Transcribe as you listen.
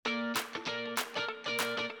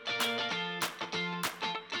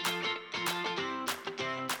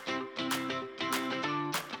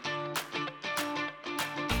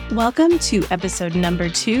Welcome to episode number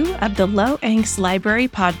 2 of the Low Angst Library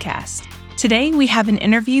podcast. Today we have an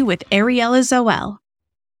interview with Ariella Zoelle.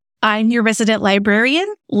 I'm your resident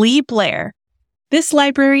librarian, Lee Blair. This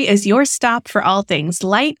library is your stop for all things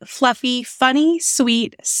light, fluffy, funny,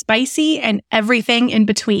 sweet, spicy, and everything in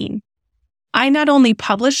between. I not only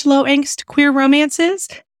publish low angst queer romances,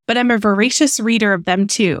 but I'm a voracious reader of them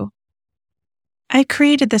too. I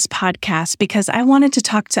created this podcast because I wanted to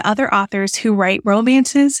talk to other authors who write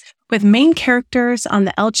romances with main characters on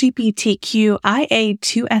the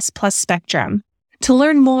LGBTQIA2S+ spectrum to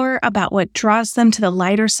learn more about what draws them to the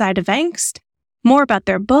lighter side of angst, more about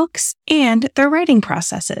their books, and their writing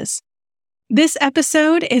processes. This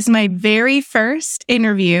episode is my very first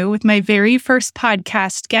interview with my very first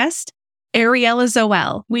podcast guest, Ariella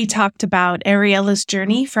Zoelle. We talked about Ariella's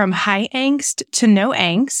journey from high angst to no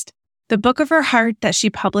angst, the book of her heart that she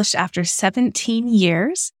published after 17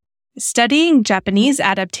 years, studying Japanese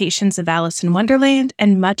adaptations of Alice in Wonderland,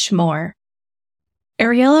 and much more.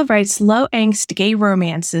 Ariella writes low-angst gay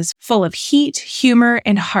romances full of heat, humor,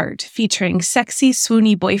 and heart, featuring sexy,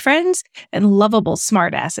 swoony boyfriends and lovable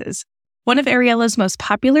smartasses. One of Ariella's most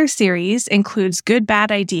popular series includes Good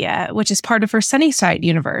Bad Idea, which is part of her Sunnyside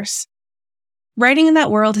universe. Writing in that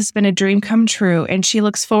world has been a dream come true, and she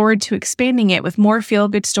looks forward to expanding it with more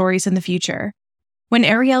feel-good stories in the future. When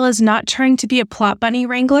Ariella's not trying to be a plot bunny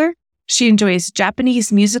wrangler, she enjoys Japanese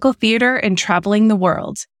musical theater and traveling the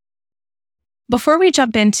world. Before we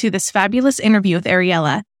jump into this fabulous interview with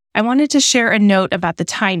Ariella, I wanted to share a note about the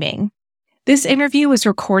timing. This interview was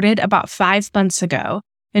recorded about 5 months ago,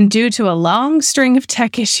 and due to a long string of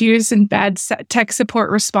tech issues and bad tech support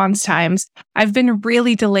response times, I've been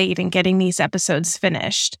really delayed in getting these episodes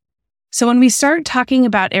finished. So when we start talking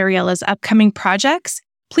about Ariella's upcoming projects,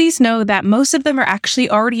 please know that most of them are actually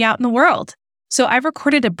already out in the world. So I've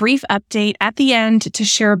recorded a brief update at the end to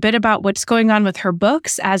share a bit about what's going on with her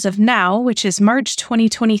books as of now, which is March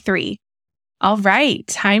 2023. All right,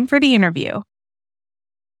 time for the interview.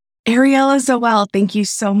 Ariella Zoelle, thank you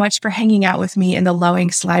so much for hanging out with me in the Low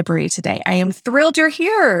Angst Library today. I am thrilled you're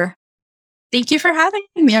here. Thank you for having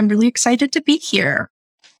me. I'm really excited to be here.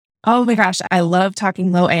 Oh my gosh, I love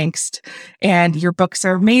talking low angst, and your books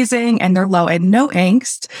are amazing, and they're low and no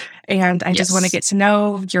angst. And I just want to get to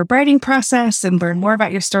know your writing process and learn more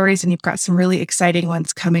about your stories. And you've got some really exciting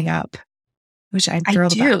ones coming up, which I'm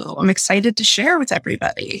thrilled about. I'm excited to share with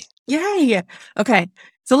everybody. Yay. Okay.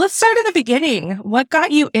 So let's start at the beginning. What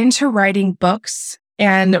got you into writing books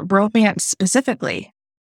and romance specifically?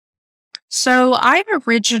 So I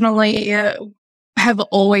originally have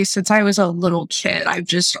always, since I was a little kid, I've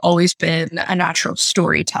just always been a natural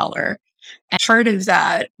storyteller. And part of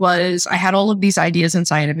that was I had all of these ideas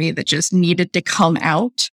inside of me that just needed to come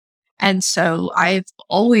out. And so I've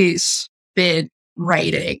always been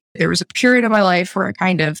writing. There was a period of my life where I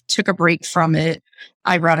kind of took a break from it,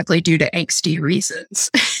 ironically due to angsty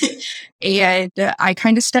reasons. And I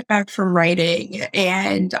kind of stepped back from writing,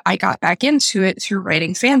 and I got back into it through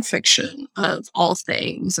writing fan fiction of all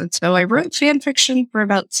things. And so I wrote fan fiction for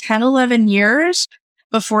about 10, 11 years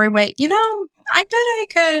before I went, I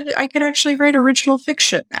bet I could actually write original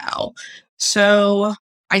fiction now. So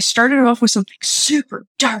I started off with something super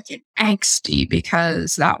dark and angsty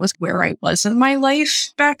because that was where I was in my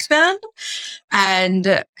life back then.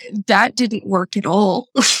 And that didn't work at all,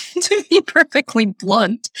 to be perfectly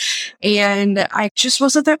blunt. And I just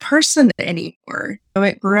wasn't that person anymore.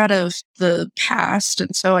 It grew out of the past.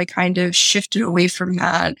 And so I kind of shifted away from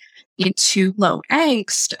that into low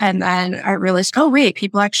angst. And then I realized, oh, wait,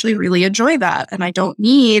 people actually really enjoy that. And I don't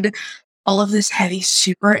need all of this heavy,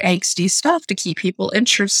 super angsty stuff to keep people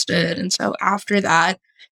interested. And so after that,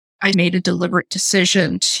 I made a deliberate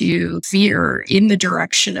decision to veer in the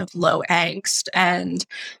direction of low angst. And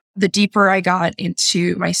the deeper I got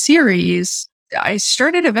into my series, I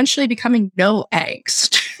started eventually becoming no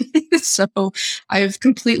angst. So I've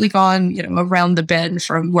completely gone, around the bend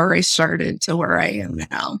from where I started to where I am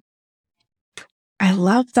now. I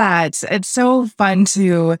love that. It's so fun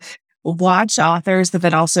to watch authors, but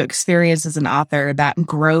then also experience as an author that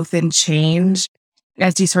growth and change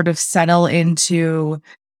as you sort of settle into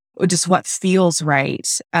just what feels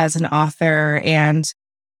right as an author, and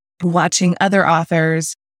watching other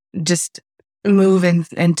authors just move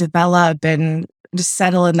and develop and just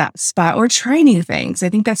settle in that spot or try new things. I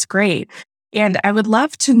think that's great. And I would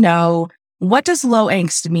love to know, what does low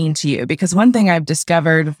angst mean to you? Because one thing I've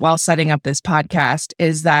discovered while setting up this podcast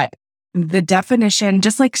is that the definition,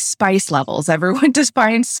 just like spice levels, everyone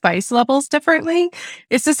defines spice levels differently.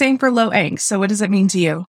 It's the same for low angst. So what does it mean to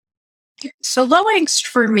you? So low angst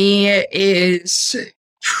for me is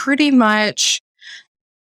pretty much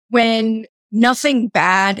when nothing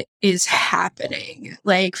bad is happening.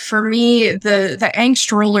 Like for me, the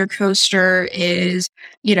angst roller coaster is,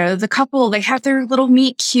 the couple, they have their little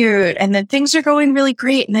meet cute and then things are going really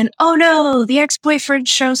great. And then, oh no, the ex-boyfriend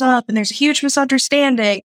shows up and there's a huge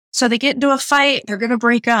misunderstanding. So they get into a fight, they're going to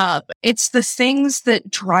break up. It's the things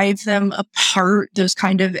that drive them apart, those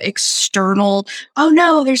kind of external, oh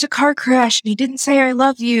no, there's a car crash and he didn't say I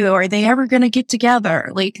love you. Are they ever going to get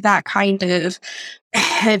together? Like that kind of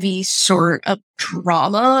heavy sort of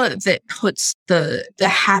drama that puts the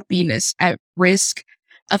happiness at risk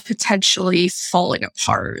of potentially falling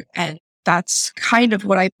apart. And that's kind of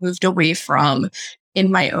what I moved away from in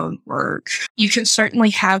my own work. You can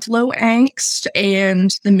certainly have low angst,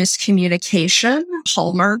 and the miscommunication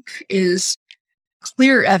hallmark is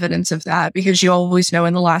clear evidence of that, because you always know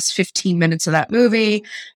in the last 15 minutes of that movie,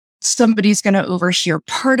 somebody's going to overhear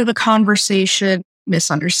part of a conversation,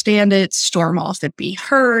 misunderstand it, storm off and be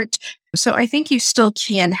hurt. So I think you still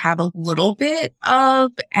can have a little bit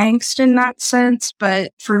of angst in that sense,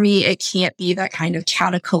 but for me, it can't be that kind of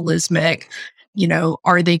cataclysmic,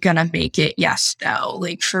 are they going to make it? Yes, no.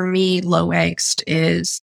 Like for me, low angst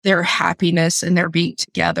is their happiness and their being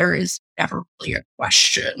together is never really a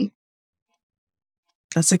question.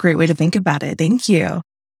 That's a great way to think about it. Thank you.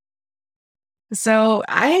 So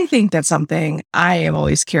I think that's something I am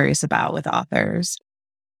always curious about with authors.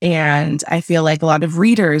 And I feel like a lot of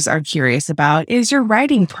readers are curious about is your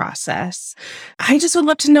writing process. I just would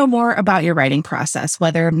love to know more about your writing process,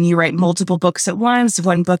 whether you write multiple books at once,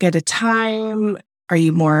 one book at a time. Are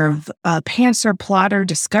you more of a pantser, plotter,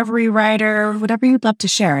 discovery writer? Whatever you'd love to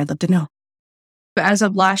share, I'd love to know. As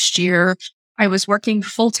of last year, I was working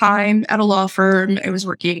full-time at a law firm. I was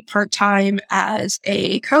working part-time as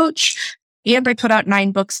a coach, and I put out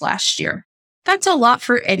 9 books last year. That's a lot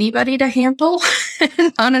for anybody to handle.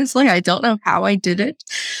 Honestly, I don't know how I did it.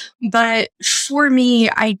 But for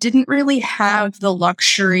me, I didn't really have the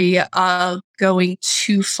luxury of going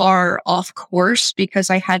too far off course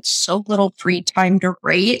because I had so little free time to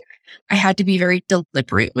write. I had to be very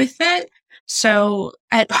deliberate with it. So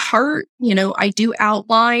at heart, I do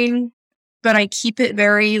outline, but I keep it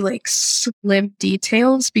very slim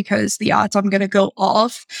details because the odds I'm going to go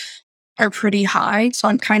off are pretty high. So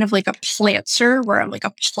I'm kind of like a plantser where I'm like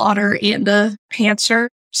a plotter and a pantser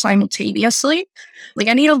simultaneously. Like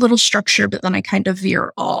I need a little structure, but then I kind of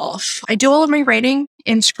veer off. I do all of my writing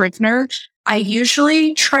in Scrivener. I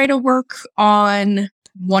usually try to work on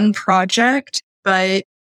one project, but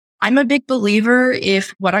I'm a big believer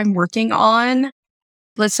if what I'm working on,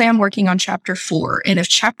 let's say I'm working on chapter 4, and if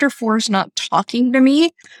chapter 4 is not talking to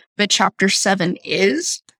me, but chapter 7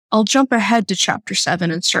 is, I'll jump ahead to chapter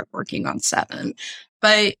 7 and start working on 7.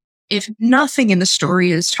 But if nothing in the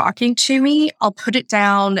story is talking to me, I'll put it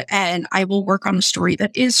down and I will work on a story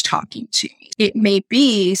that is talking to me. It may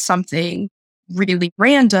be something really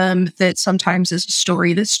random that sometimes is a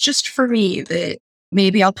story that's just for me, that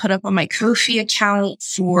maybe I'll put up on my Ko-fi account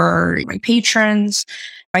for my patrons.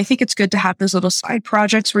 I think it's good to have those little side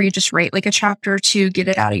projects where you just write like a chapter to get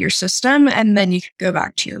it out of your system, and then you can go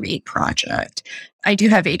back to your main project. I do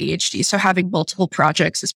have ADHD, so having multiple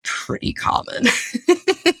projects is pretty common.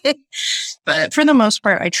 But for the most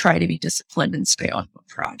part, I try to be disciplined and stay on one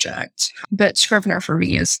project. But Scrivener for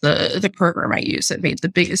me is the program I use that made the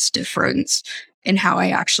biggest difference in how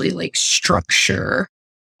I actually structure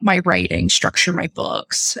my writing, structure my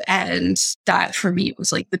books. And that for me was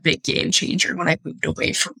the big game changer when I moved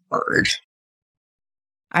away from Word.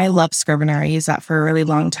 I love Scrivener. I use that for a really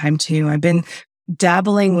long time too. I've been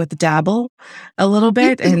dabbling with Dabble a little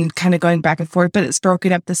bit and kind of going back and forth, but it's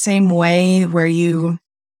broken up the same way where you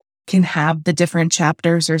can have the different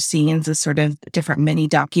chapters or scenes as sort of different mini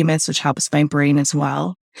documents, which helps my brain as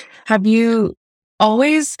well. Have you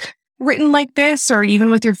always written like this, or even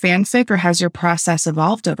with your fanfic, or has your process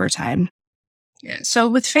evolved over time? Yeah. So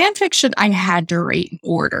with fan fiction, I had to write in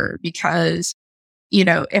order because,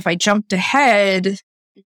 if I jumped ahead,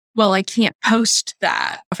 well, I can't post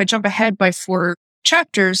that. If I jump ahead by 4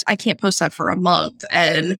 chapters, I can't post that for a month.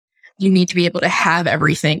 And you need to be able to have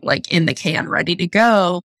everything in the can ready to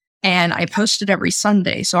go. And I posted every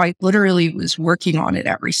Sunday. So I literally was working on it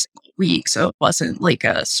every single week. So it wasn't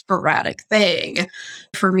a sporadic thing.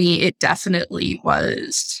 For me, it definitely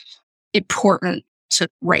was important to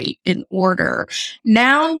write in order.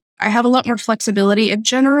 Now I have a lot more flexibility. In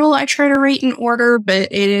general, I try to write in order, but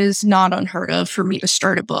it is not unheard of for me to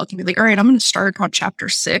start a book and be all right, I'm going to start on chapter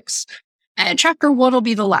 6. And chapter 1 will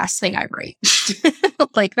be the last thing I write.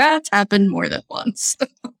 That's happened more than once.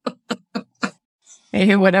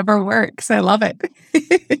 Hey, whatever works. I love it.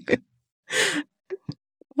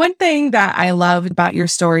 One thing that I love about your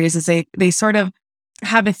stories is they sort of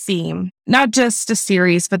have a theme, not just a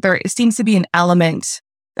series, but there seems to be an element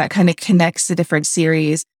that kind of connects the different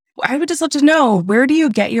series. I would just love to know, where do you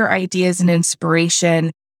get your ideas and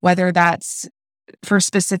inspiration, whether that's for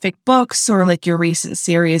specific books or like your recent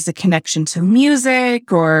series, the connection to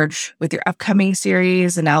music, or with your upcoming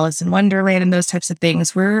series and Alice in Wonderland and those types of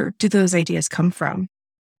things? Where do those ideas come from?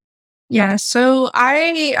 Yeah, so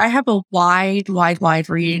I have a wide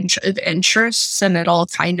range of interests, and it all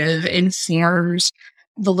kind of informs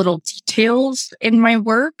the little details in my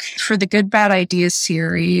work. For the Good Bad Ideas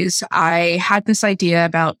series, I had this idea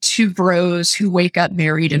about two bros who wake up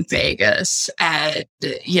married in Vegas, and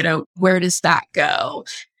where does that go?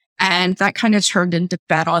 And that kind of turned into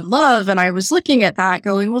Bet on Love, and I was looking at that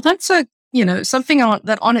going, well, that's something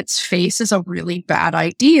that on its face is a really bad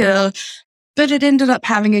idea, but it ended up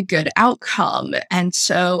having a good outcome. And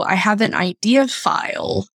so I have an idea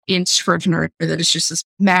file in Scrivener that is just this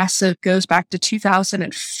massive, goes back to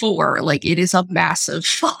 2004. Like, it is a massive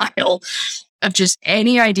file of just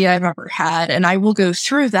any idea I've ever had. And I will go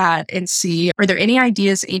through that and see, are there any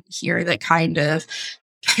ideas in here that kind of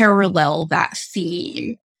parallel that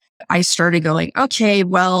theme? I started going, okay,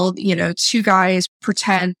 well, two guys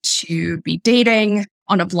pretend to be dating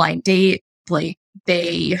on a blind date. Like,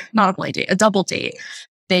 not a blind date, a double date.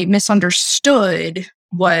 They misunderstood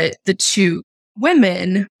what the two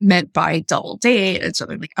women meant by double date. And so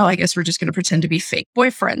they're like, oh, I guess we're just going to pretend to be fake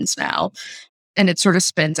boyfriends now. And it sort of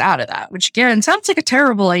spins out of that, which again, sounds like a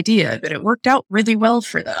terrible idea, but it worked out really well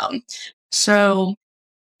for them. So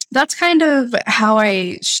that's kind of how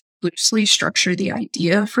I loosely structure the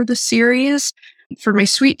idea for the series. For my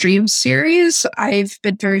Sweet Dreams series, I've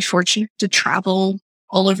been very fortunate to travel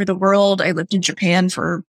all over the world. I lived in Japan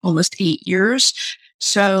for almost 8 years.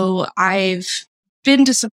 So I've been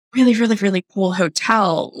to some really, really, really cool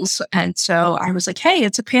hotels. And so I was like, hey,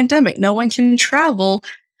 it's a pandemic. No one can travel.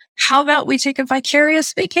 How about we take a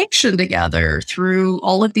vicarious vacation together through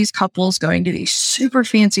all of these couples going to these super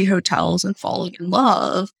fancy hotels and falling in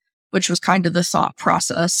love, which was kind of the thought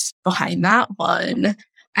process behind that one.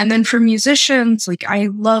 And then for musicians, like, I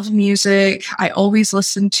love music. I always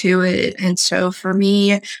listen to it. And so for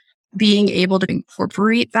me, being able to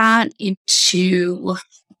incorporate that into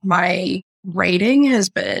my writing has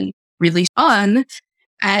been really fun.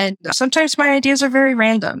 And sometimes my ideas are very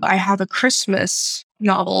random. I have a Christmas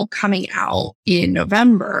novel coming out in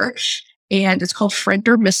November, and it's called Friend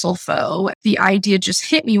or Mistletoe. The idea just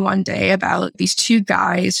hit me one day about these two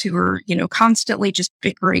guys who are, constantly just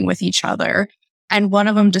bickering with each other. And one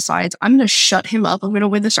of them decides, I'm going to shut him up. I'm going to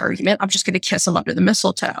win this argument. I'm just going to kiss him under the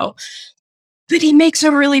mistletoe. But he makes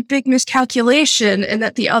a really big miscalculation, and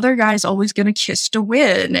that the other guy's always going to kiss to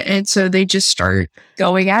win. And so they just start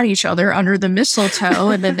going at each other under the mistletoe,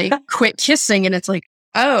 and then they quit kissing. And it's like,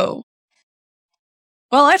 oh,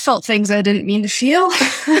 well, I felt things I didn't mean to feel.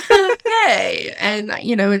 Okay. And,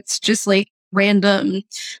 it's just like random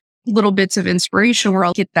little bits of inspiration where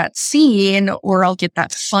I'll get that scene or I'll get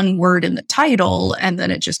that fun word in the title, and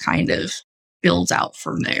then it just kind of builds out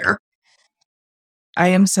from there. I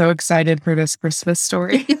am so excited for this Christmas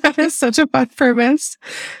story. That is such a fun premise.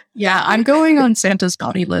 Yeah, I'm going on Santa's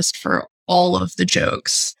naughty list for all of the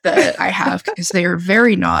jokes that I have because they are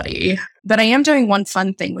very naughty. But I am doing one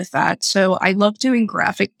fun thing with that. So I love doing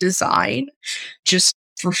graphic design just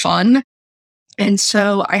for fun. And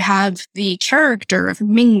so I have the character of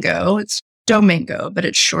Mingo. It's Domingo, but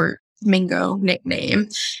it's short Mingo nickname.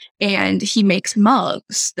 And he makes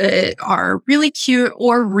mugs that are really cute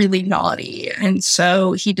or really naughty. And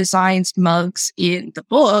so he designs mugs in the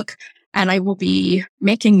book, and I will be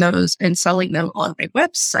making those and selling them on my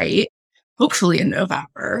website, hopefully in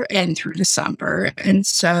November and through December. And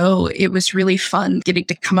so it was really fun getting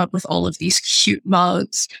to come up with all of these cute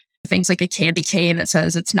mugs. Things like a candy cane that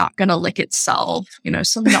says it's not going to lick itself,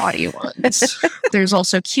 some naughty ones. There's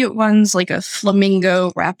also cute ones like a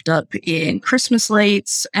flamingo wrapped up in Christmas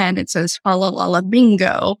lights, and it says fa la la la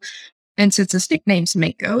bingo. And since his nickname's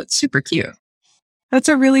Mingo, it's super cute. That's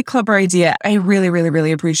a really clever idea. I really, really,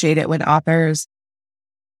 really appreciate it when authors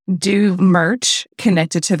do merch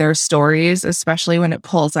connected to their stories, especially when it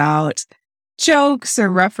pulls out jokes or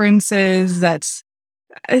references.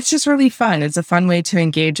 It's just really fun. It's a fun way to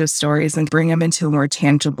engage with stories and bring them into a more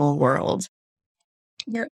tangible world.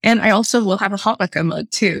 Yeah. And I also will have a Hanukkah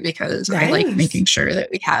mug too, because nice. I like making sure that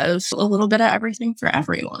we have a little bit of everything for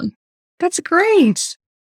everyone. That's great.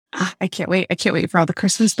 I can't wait. I can't wait for all the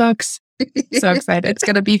Christmas books. So excited. It's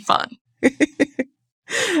going to be fun.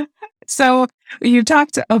 So you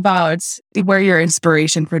talked about where your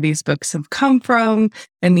inspiration for these books have come from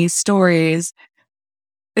and these stories.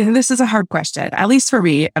 and this is a hard question, at least for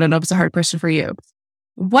me. I don't know if it's a hard question for you.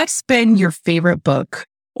 What's been your favorite book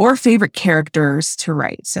or favorite characters to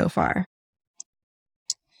write so far?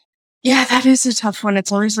 Yeah, that is a tough one.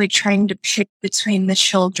 It's always like trying to pick between the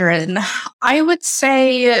children. I would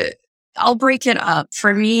say I'll break it up.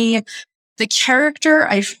 For me, the character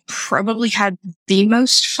I've probably had the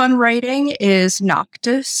most fun writing is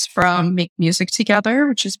Noctis from Make Music Together,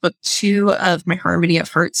 which is book 2 of my Harmony of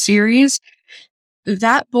Heart series.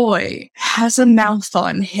 That boy has a mouth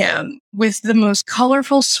on him with the most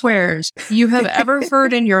colorful swears you have ever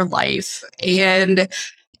heard in your life. And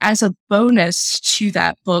as a bonus to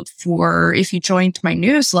that book, for if you joined my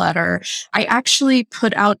newsletter, I actually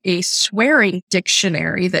put out a swearing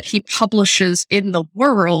dictionary that he publishes in the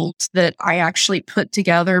world that I actually put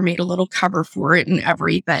together, made a little cover for it and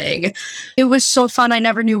everything. It was so fun. I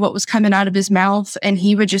never knew what was coming out of his mouth, and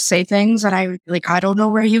he would just say things that I would be like, I don't know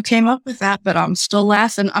where you came up with that, but I'm still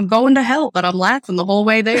laughing. I'm going to hell, but I'm laughing the whole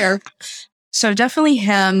way there. So definitely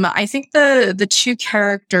him. I think the two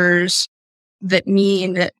characters that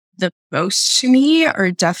mean the most to me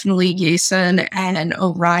are definitely Jason and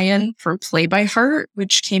Orion from Play by Heart,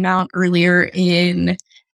 which came out earlier in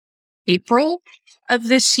April of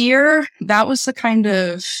this year. That was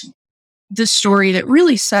the story that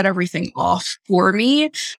really set everything off for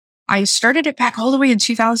me. I started it back all the way in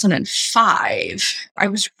 2005. I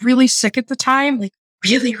was really sick at the time, like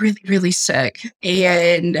really, really, really sick.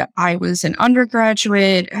 And I was an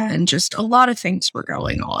undergraduate and just a lot of things were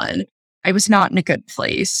going on. I was not in a good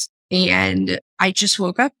place. And I just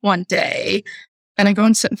woke up one day and I go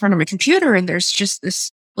and sit in front of my computer and there's just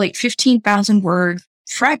this like 15,000 word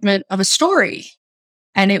fragment of a story.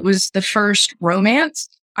 And it was the first romance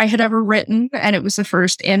I had ever written. And it was the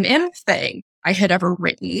first MM thing I had ever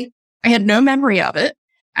written. I had no memory of it.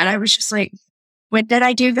 And I was just like, when did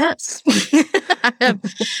I do this? I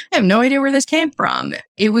have no idea where this came from.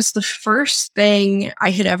 It was the first thing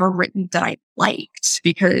I had ever written that I liked,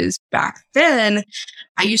 because back then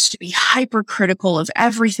I used to be hypercritical of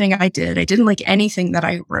everything I did. I didn't like anything that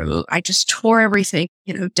I wrote. I just tore everything,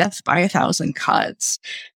 death by 1,000 cuts.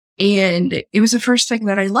 And it was the first thing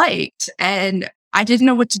that I liked. And I didn't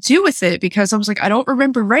know what to do with it because I was like, I don't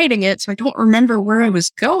remember writing it. So I don't remember where I was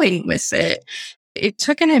going with it. It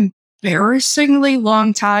took an embarrassingly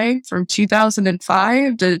long time from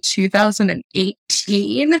 2005 to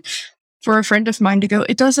 2018 for a friend of mine to go,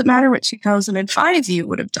 it doesn't matter what 2005 you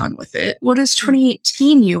would have done with it. What does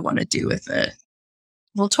 2018 you want to do with it?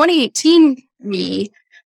 Well, 2018 me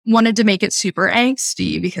wanted to make it super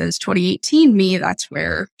angsty because 2018 me, that's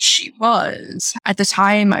where she was. At the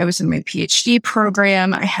time, I was in my PhD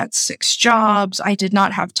program. I had 6 jobs. I did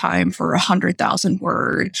not have time for 100,000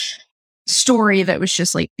 word story that was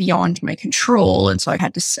just like beyond my control. And so I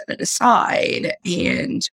had to set it aside.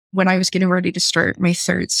 And when I was getting ready to start my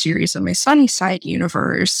 3rd series of my Sunnyside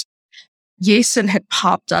universe, Jason had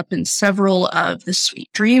popped up in several of the Sweet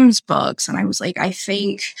Dreams books. And I was like, I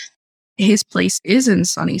think his place is in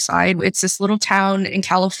Sunnyside. It's this little town in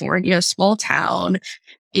California, small town.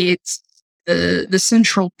 It's the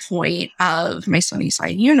central point of my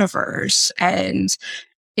Sunnyside universe. And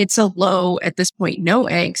it's a low, at this point, no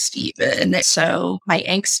angst even. So my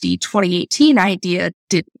angsty 2018 idea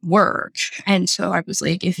didn't work. And so I was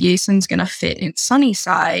like, if Jason's going to fit in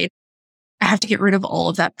Sunnyside, I have to get rid of all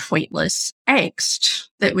of that pointless angst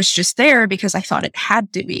that was just there because I thought it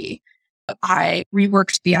had to be. I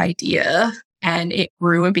reworked the idea and it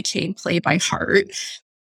grew and became Play by Heart.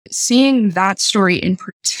 Seeing that story in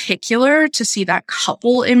particular, to see that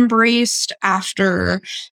couple embraced after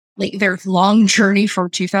like their long journey from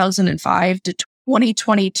 2005 to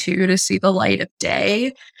 2022 to see the light of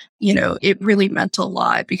day, it really meant a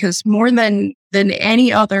lot because more than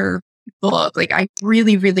any other book, like I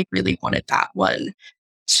really, really, really wanted that one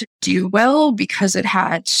to do well because it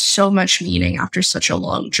had so much meaning after such a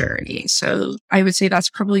long journey. So I would say that's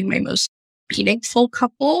probably my most meaningful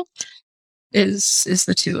couple is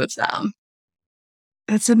the two of them.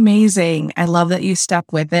 That's amazing. I love that you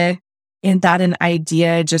stuck with it and that an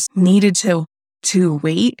idea just needed to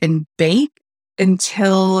wait and bake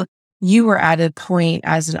until you were at a point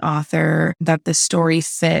as an author that the story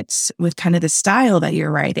fits with kind of the style that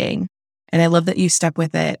you're writing. And I love that you stuck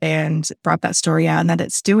with it and brought that story out and that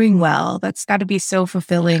it's doing well. That's got to be so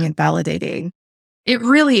fulfilling and validating. It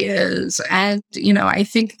really is. And, I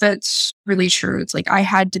think that's really true. It's like I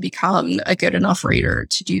had to become a good enough writer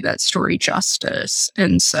to do that story justice.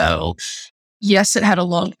 And so, yes, it had a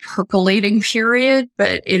long percolating period,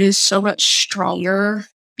 but it is so much stronger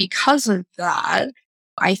because of that.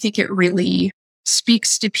 I think it really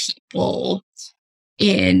speaks to people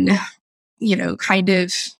in kind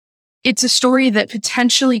of, it's a story that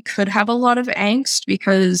potentially could have a lot of angst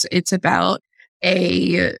because it's about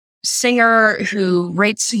a singer who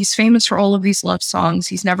he's famous for all of these love songs.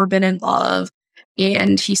 He's never been in love.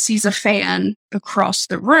 And he sees a fan across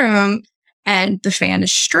the room and the fan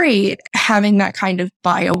is straight. Having that kind of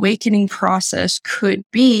bi awakening process could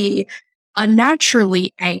be a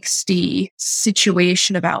naturally angsty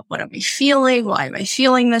situation about what am I feeling? Why am I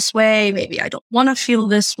feeling this way? Maybe I don't want to feel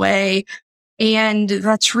this way. And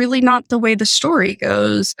that's really not the way the story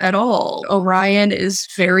goes at all. Orion is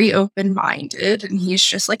very open-minded and he's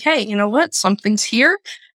just like, hey, you know what? Something's here.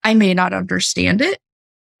 I may not understand it,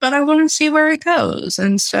 but I want to see where it goes.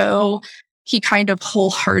 And so he kind of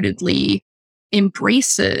wholeheartedly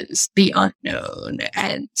embraces the unknown.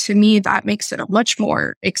 And to me, that makes it a much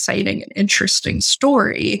more exciting and interesting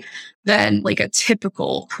story than like a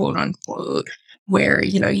typical quote unquote, where,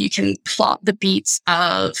 you can plot the beats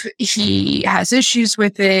of he has issues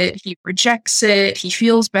with it, he rejects it, he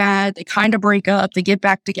feels bad, they kind of break up, they get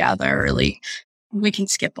back together. Like, we can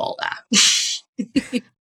skip all that.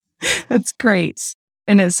 That's great.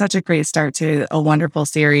 And it's such a great start to a wonderful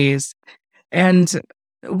series. And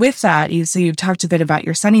with that, you've talked a bit about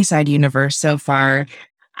your Sunnyside universe so far.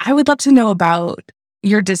 I would love to know about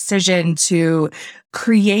your decision to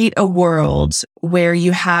create a world where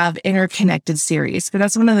you have interconnected series. But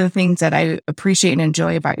that's one of the things that I appreciate and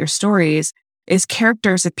enjoy about your stories is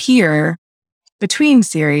characters appear between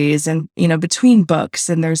series and, between books,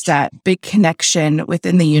 and there's that big connection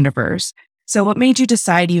within the universe. So what made you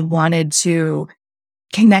decide you wanted to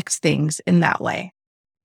connect things in that way?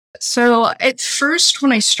 So at first,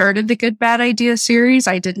 when I started the Good Bad Idea series,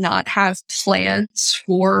 I did not have plans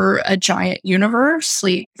for a giant universe.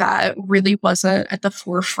 Like, that really wasn't at the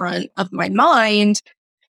forefront of my mind.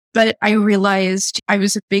 But I realized I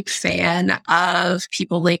was a big fan of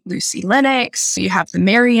people like Lucy Lennox. You have the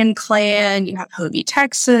Marion clan, you have Hobie,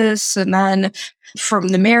 Texas. And then from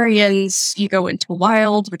the Marions, you go into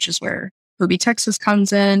Wild, which is where Hobie, Texas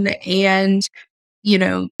comes in. And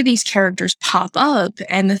these characters pop up.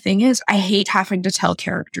 And the thing is, I hate having to tell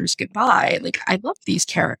characters goodbye. Like, I love these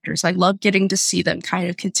characters. I love getting to see them kind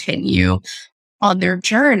of continue on their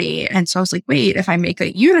journey. And so I was like, wait, if I make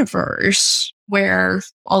a universe where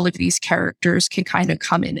all of these characters can kind of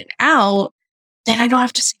come in and out, then I don't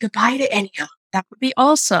have to say goodbye to any of them. That would be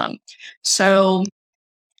awesome. So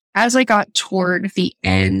as I got toward the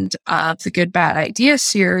end of the Good Bad Idea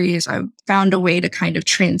series, I found a way to kind of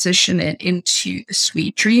transition it into the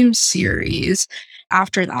Sweet Dreams series.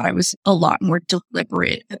 After that, I was a lot more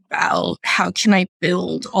deliberate about how can I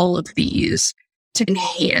build all of these to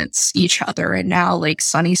enhance each other. And now, like,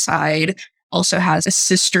 Sunnyside also has a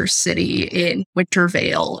sister city in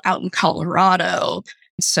Wintervale out in Colorado.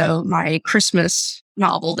 So my Christmas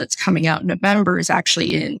novel that's coming out in November is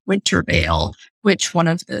actually in Wintervale, which one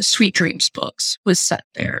of the Sweet Dreams books was set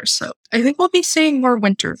there. So I think we'll be seeing more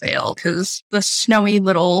Wintervale because the snowy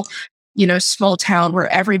little, small town where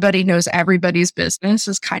everybody knows everybody's business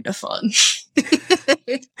is kind of fun.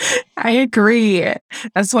 I agree.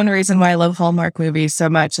 That's one reason why I love Hallmark movies so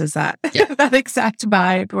much is that, that exact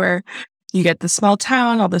vibe where you get the small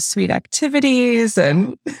town, all the sweet activities,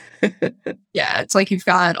 and yeah, it's like you've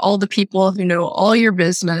got all the people who know all your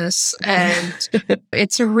business, and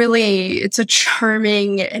it's a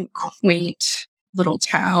charming and quaint little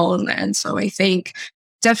town. And so I think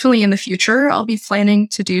definitely in the future, I'll be planning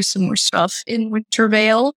to do some more stuff in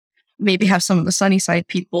Wintervale, maybe have some of the Sunnyside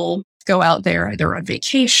people go out there either on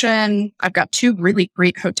vacation. I've got 2 really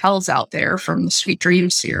great hotels out there from the Sweet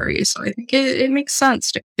Dreams series. So I think it makes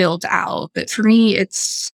sense to build out. But for me,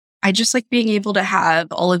 I just like being able to have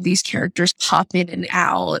all of these characters pop in and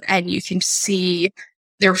out and you can see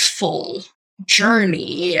their full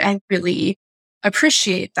journey and really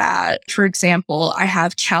appreciate that. For example, I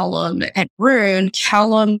have Callum and Rune.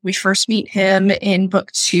 Callum, we first meet him in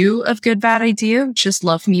book 2 of Good Bad Idea, which is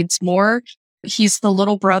Love Needs More. He's the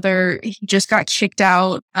little brother. He just got kicked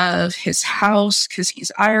out of his house because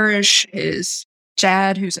he's Irish. His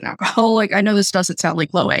dad, who's an alcoholic, I know this doesn't sound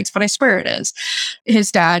like low eggs, but I swear it is.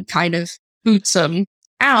 His dad kind of boots him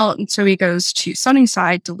out. And so he goes to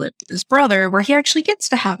Sunnyside to live with his brother, where he actually gets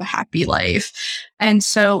to have a happy life. And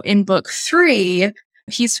so in book 3,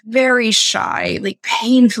 he's very shy, like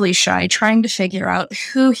painfully shy, trying to figure out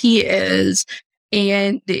who he is.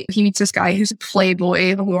 And he meets this guy who's a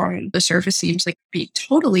playboy, who on the surface seems like be a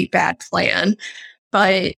totally bad plan,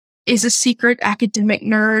 but is a secret academic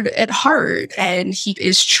nerd at heart. And he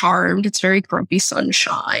is charmed. It's very grumpy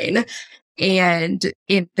sunshine. And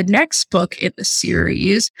in the next book in the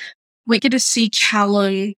series, we get to see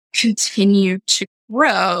Callum continue to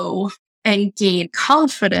grow and gain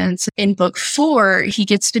confidence. In book 4, he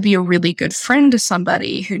gets to be a really good friend to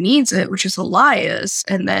somebody who needs it, which is Elias.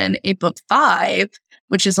 And then in book 5,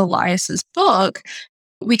 which is Elias's book,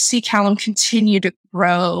 we see Callum continue to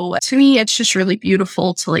grow. To me, it's just really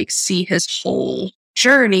beautiful to like see his whole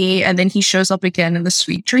journey. And then he shows up again in the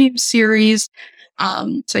Sweet Dreams series.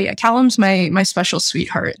 So yeah, Callum's my special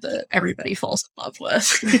sweetheart that everybody falls in love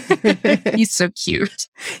with. He's so cute.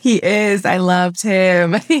 He is. I loved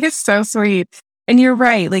him. He is so sweet. And you're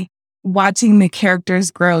right. Like watching the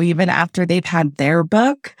characters grow even after they've had their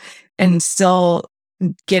book and still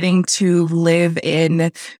getting to live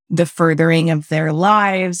in the furthering of their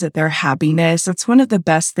lives, their happiness. It's one of the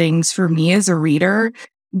best things for me as a reader,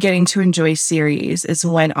 getting to enjoy series is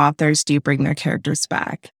when authors do bring their characters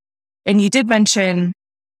back. And you did mention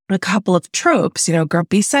a couple of tropes,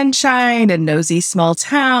 Grumpy Sunshine and Nosy Small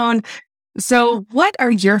Town. So what are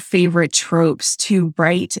your favorite tropes to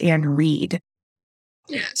write and read?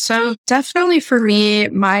 Yeah, so definitely for me,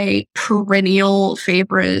 my perennial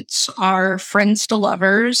favorites are friends to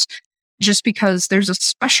lovers, just because there's a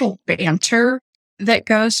special banter that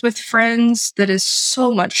goes with friends that is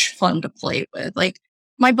so much fun to play with. Like,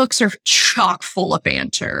 my books are chock full of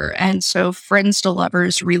banter. And so friends to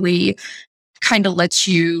lovers really kind of lets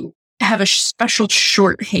you have a special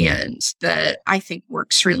shorthand that I think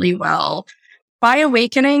works really well. By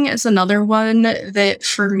Awakening is another one that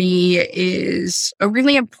for me is a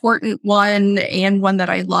really important one and one that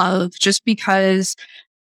I love just because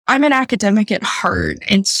I'm an academic at heart.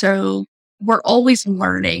 And so we're always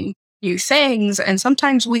learning new things. And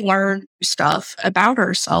sometimes we learn stuff about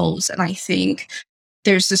ourselves. And I think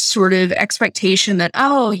there's this sort of expectation that,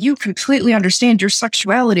 oh, you completely understand your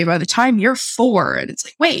sexuality by the time you're 4. And it's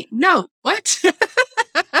like, wait, no, what?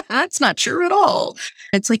 That's not true at all.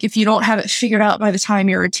 It's like, if you don't have it figured out by the time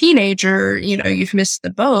you're a teenager, you've missed the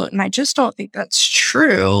boat. And I just don't think that's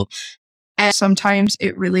true. And sometimes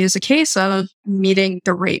it really is a case of meeting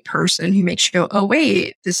the right person who makes you go, oh,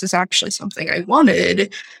 wait, this is actually something I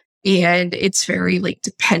wanted. And it's very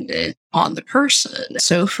dependent on the person.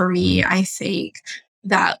 So for me, I think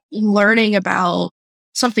that learning about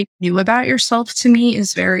something new about yourself to me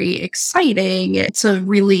is very exciting. It's a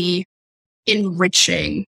really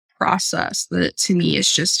enriching process that to me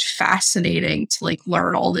is just fascinating to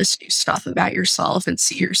learn all this new stuff about yourself and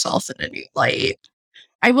see yourself in a new light.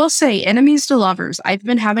 I will say enemies to lovers, I've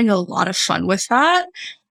been having a lot of fun with that.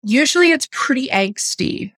 Usually it's pretty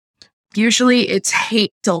angsty. Usually it's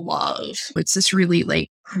hate to love. It's this really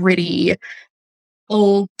gritty,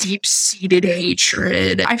 old, deep-seated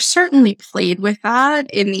hatred. I've certainly played with that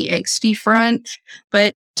in the angsty front,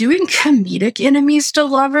 but doing comedic enemies to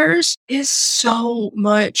lovers is so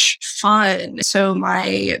much fun. So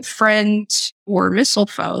my friend or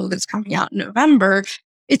Mistletoe that's coming out in November,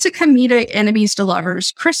 it's a comedic enemies to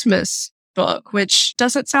lovers Christmas book, which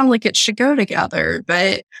doesn't sound like it should go together,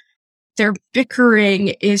 but their bickering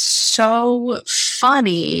is so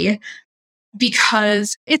funny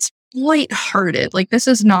because it's lighthearted. This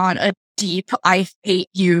is not a deep, I hate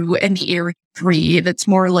you and the air breathe. It's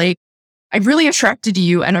more like, I'm really attracted to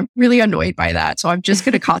you and I'm really annoyed by that. So I'm just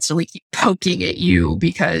going to constantly keep poking at you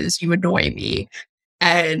because you annoy me.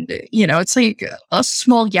 And, it's like a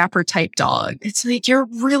small yapper type dog. It's like, you're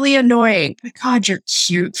really annoying. But God, you're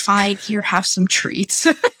cute. Fine. Here, have some treats.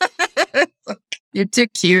 You're too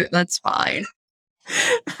cute. That's fine.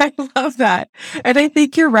 I love that. And I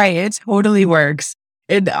think you're right. It totally works.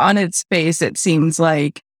 On its face, it seems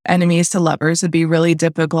like enemies to lovers would be really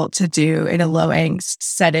difficult to do in a low angst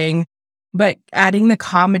setting. But adding the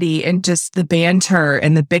comedy and just the banter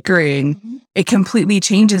and the bickering, it completely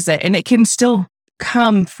changes it. And it can still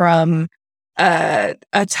come from a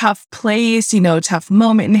tough place, tough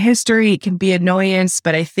moment in history. It can be annoyance.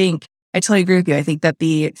 But I totally agree with you. I think that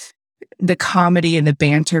the comedy and the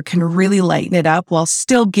banter can really lighten it up while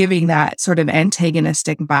still giving that sort of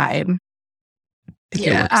antagonistic vibe.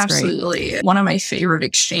 Yeah, absolutely. Great. One of my favorite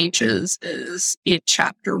exchanges is in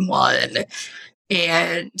chapter 1.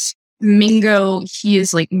 And Mingo, he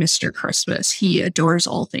is like Mr. Christmas. He adores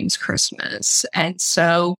all things Christmas. And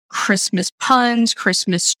so Christmas puns,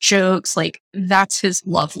 Christmas jokes, that's his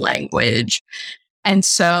love language. And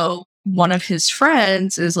so one of his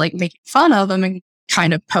friends is making fun of him and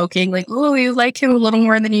kind of poking, oh, you like him a little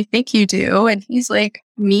more than you think you do. And he's like,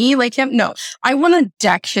 me like him? No, I want to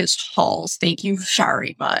deck his halls. Thank you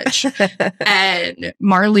very much. And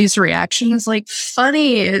Marley's reaction is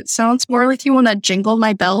funny. It sounds more like you want to jingle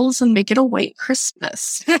my bells and make it a white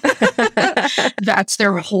Christmas. That's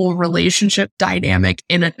their whole relationship dynamic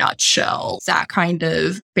in a nutshell. That kind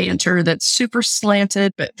of banter that's super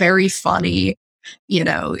slanted, but very funny.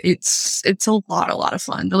 It's a lot of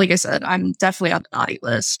fun. But like I said, I'm definitely on the naughty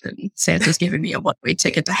list, and Santa's giving me a one-way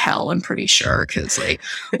ticket to hell, I'm pretty sure. Because like,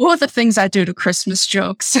 what are the things I do to Christmas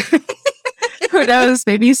jokes? Who knows?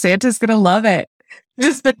 Maybe Santa's going to love it.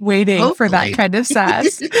 Just been waiting for that Hopefully. kind of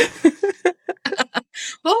sass.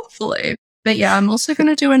 Hopefully. But yeah, I'm also going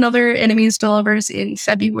to do another Enemies to Lovers in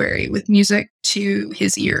February with music to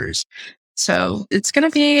his ears. So it's going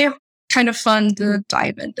to be kind of fun to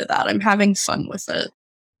dive into that. I'm having fun with it.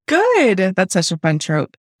 Good. That's such a fun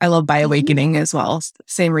trope. I love By Awakening as well.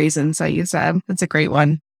 Same reasons that you said. That's a great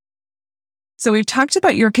one. So we've talked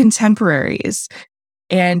about your contemporaries,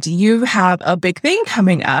 and you have a big thing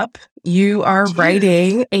coming up. You are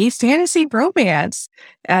writing a fantasy romance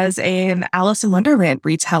as an Alice in Wonderland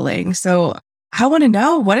retelling. So I want to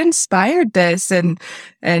know what inspired this. And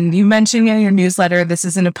you mentioned in your newsletter, this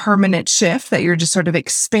isn't a permanent shift, that you're just sort of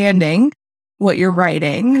expanding what you're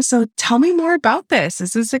writing. So tell me more about this.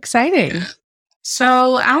 This is exciting.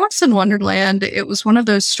 So Alice in Wonderland, it was one of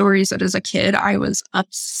those stories that as a kid I was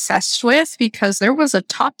obsessed with, because there was a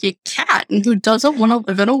talking cat, and who doesn't want to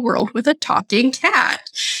live in a world with a talking cat?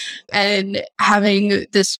 And having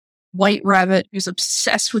this white rabbit who's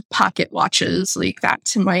obsessed with pocket watches, like that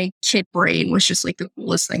to my kid brain was just like the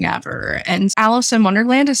coolest thing ever. And Alice in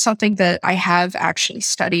Wonderland is something that I have actually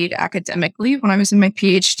studied academically. When I was in my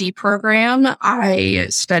PhD program, I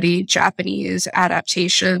studied Japanese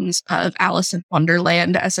adaptations of Alice in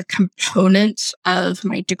Wonderland as a component of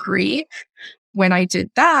my degree. When I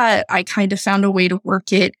did that, I kind of found a way to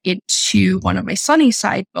work it into one of my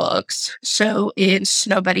Sunnyside books. So in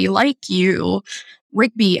Nobody Like You,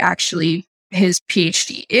 Rigby actually, his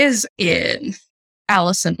PhD is in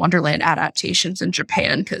Alice in Wonderland adaptations in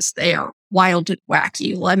Japan, because they are wild and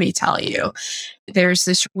wacky, let me tell you. There's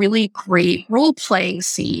this really great role-playing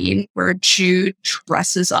scene where Jude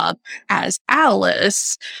dresses up as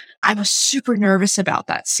Alice. I was super nervous about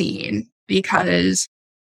that scene, because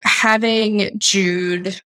having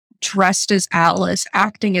Jude dressed as Alice,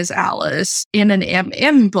 acting as Alice in an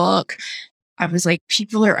MM book, I was like,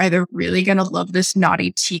 people are either really going to love this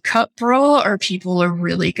naughty teacup role, or people are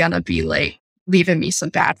really going to be like leaving me some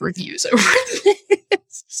bad reviews over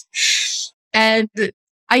this. And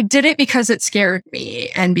I did it because it scared me,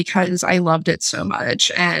 and because I loved it so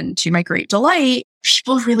much. And to my great delight,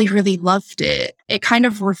 people really, really loved it. It kind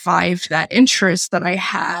of revived that interest that I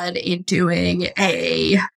had in doing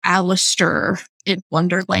a Alistair in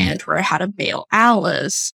Wonderland, where I had a male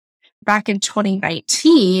Alice. Back in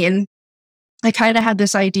 2019, I kind of had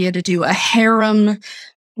this idea to do a harem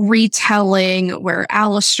retelling where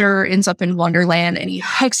Alistair ends up in Wonderland and he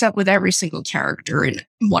hooks up with every single character in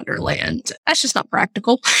Wonderland. That's just not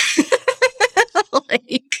practical.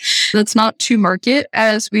 Like, that's not to market,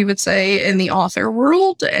 as we would say in the author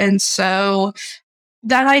world. And so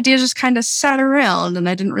that idea just kind of sat around, and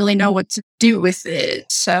I didn't really know what to do with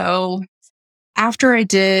it. So after I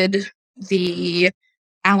did the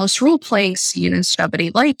Alice role-playing scene in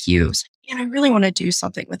Nobody Like You, and I really want to do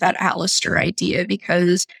something with that Alistair idea,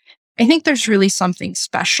 because I think there's really something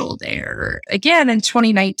special there. Again, in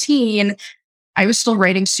 2019, I was still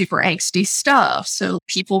writing super angsty stuff, so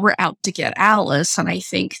people were out to get Alice. And I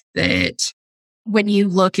think that when you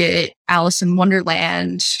look at Alice in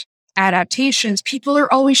Wonderland adaptations, people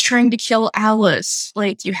are always trying to kill Alice.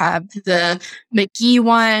 Like, you have the McGee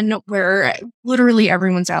one where literally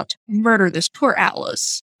everyone's out to murder this poor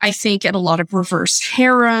Alice. I think in a lot of reverse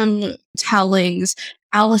harem tellings,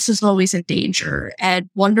 Alice is always in danger, and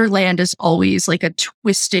Wonderland is always like a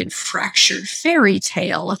twisted, fractured fairy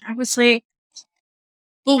tale. And I was like,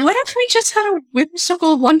 well, what if we just had a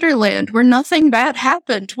whimsical Wonderland where nothing bad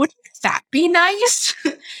happened? Wouldn't that be nice?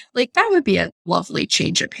 Like, that would be a lovely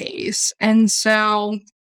change of pace. And so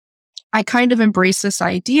I kind of embrace this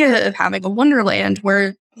idea of having a Wonderland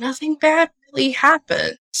where nothing bad really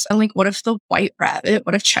happens. And like, what if the White Rabbit,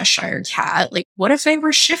 what if Cheshire Cat, like, what if they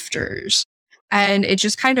were shifters? And it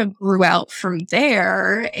just kind of grew out from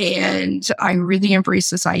there. And I really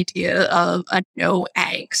embrace this idea of a no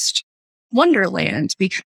angst Wonderland,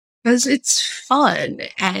 because it's fun.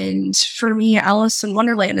 And for me, Alice in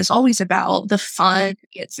Wonderland is always about the fun,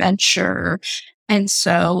 the adventure. And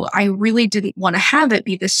so I really didn't want to have it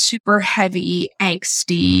be this super heavy,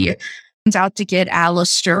 angsty, out to get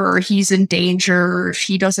Alistair, he's in danger, if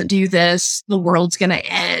he doesn't do this, the world's going to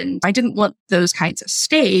end. I didn't want those kinds of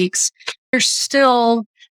stakes. There's still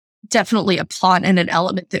definitely a plot and an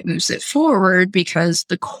element that moves it forward, because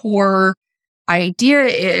the core idea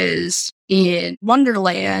is in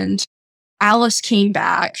Wonderland, Alice came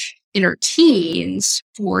back in her teens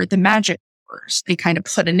for the magic wars. They kind of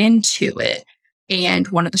put an end to it. And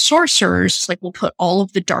one of the sorcerers like will put all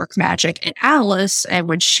of the dark magic in Alice, and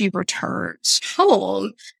when she returns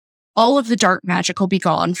home, all of the dark magic will be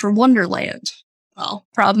gone from Wonderland. Well,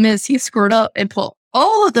 problem is he screwed up and put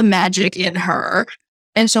all of the magic in her.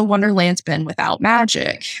 And so Wonderland's been without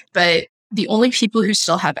magic. But the only people who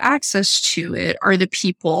still have access to it are the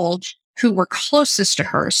people who were closest to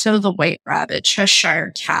her. So the White Rabbit,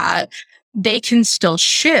 Cheshire Cat, they can still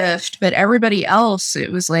shift, but everybody else,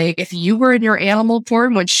 it was like, if you were in your animal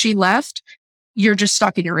form when she left, you're just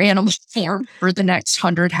stuck in your animal form for the next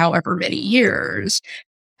 100, however many years.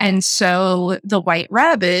 And so the White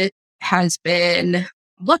Rabbit has been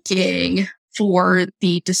looking for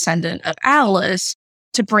the descendant of Alice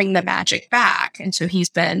to bring the magic back. And so he's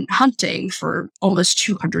been hunting for almost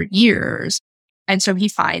 200 years. And so he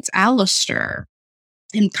finds Alistair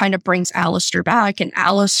and kind of brings Alistair back. And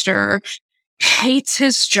Alistair hates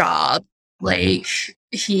his job. Like,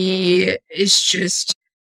 he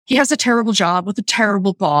has a terrible job with a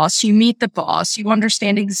terrible boss. You meet the boss, you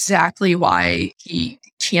understand exactly why he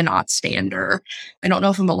cannot stand her. I don't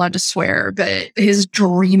know if I'm allowed to swear, but his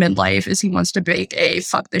dream in life is he wants to bake a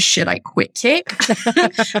fuck this shit, I quit cake.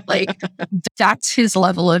 Like, that's his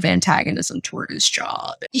level of antagonism toward his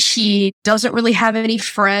job. He doesn't really have any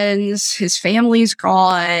friends. His family's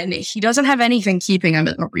gone. He doesn't have anything keeping him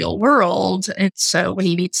in the real world. And so when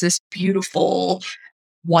he meets this beautiful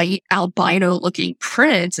white albino looking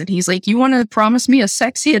prince and he's like, you want to promise me a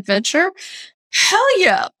sexy adventure? Hell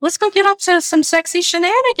yeah, let's go get up to some sexy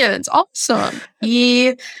shenanigans. Awesome.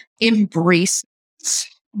 He embraces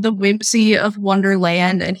the whimsy of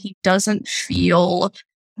Wonderland and he doesn't feel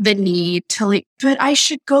the need to like, but I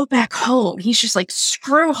should go back home. He's just like,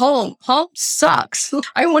 screw home. Home sucks.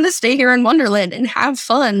 I want to stay here in Wonderland and have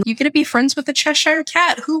fun. You get to be friends with the Cheshire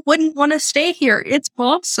Cat. Who wouldn't want to stay here? It's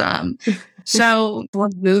awesome. So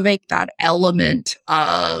removing that element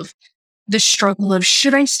of the struggle of,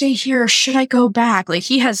 should I stay here or should I go back? Like,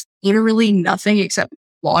 he has literally nothing except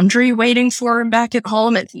laundry waiting for him back at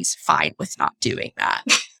home, and he's fine with not doing that.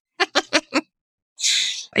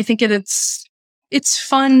 I think it's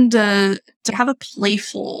fun to have a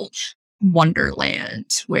playful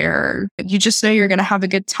Wonderland where you just know you're going to have a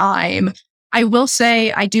good time. I will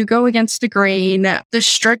say I do go against the grain. The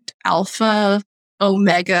strict alpha,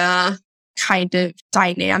 omega kind of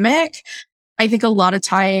dynamic, I think a lot of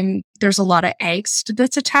time there's a lot of angst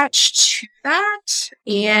that's attached to that.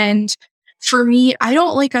 And for me, I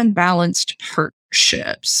don't like unbalanced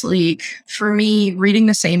partnerships. Like, for me, reading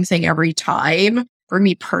the same thing every time, for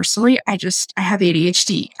me personally, I have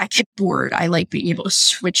ADHD. I get bored. I like being able to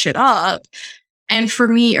switch it up. And for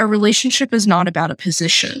me, a relationship is not about a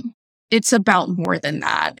position. It's about more than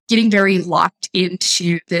that. Getting very locked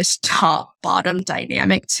into this top-bottom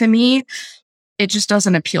dynamic to me, it just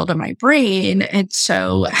doesn't appeal to my brain. And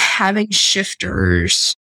so having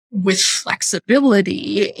shifters with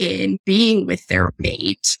flexibility in being with their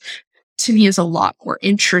mate, to me, is a lot more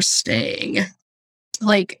interesting.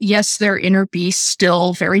 Like, yes, their inner beast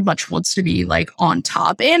still very much wants to be like on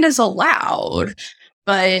top and is allowed,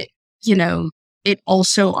 but, you know, it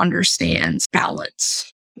also understands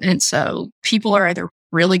balance. And so people are either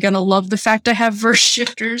really going to love the fact I have verse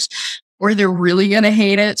shifters or they're really going to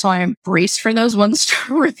hate it. So I embrace for those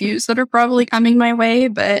 1-star reviews that are probably coming my way.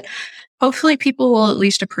 But hopefully people will at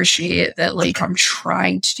least appreciate that, like, I'm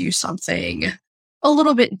trying to do something a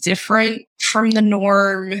little bit different from the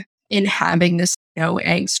norm in having this no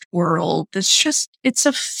angst world. It's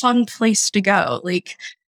a fun place to go. Like,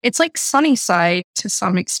 it's like Sunnyside to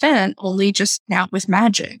some extent, only just now with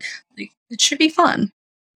magic. Like, it should be fun.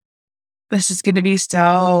 This is going to be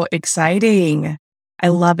so exciting. I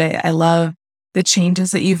love it. I love the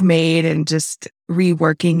changes that you've made and just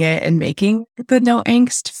reworking it and making the no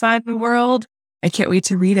angst fun world. I can't wait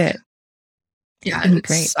to read it. Yeah, it's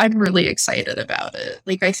great. I'm really excited about it.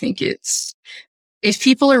 Like, I think if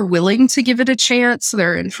people are willing to give it a chance,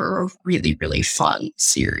 they're in for a really, really fun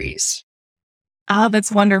series. Oh,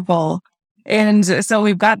 that's wonderful. And so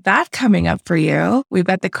we've got that coming up for you. We've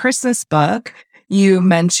got the Christmas book. You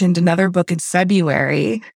mentioned another book in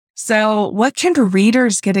February. So what can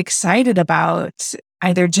readers get excited about,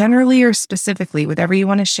 either generally or specifically, whatever you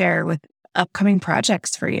want to share with upcoming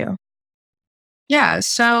projects for you? Yeah,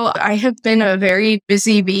 so I have been a very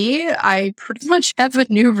busy bee. I pretty much have a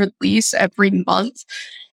new release every month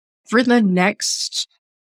for the next,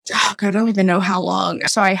 I don't even know how long.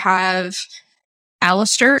 So I have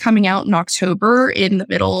Alistair coming out in October in the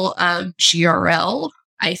middle of GRL.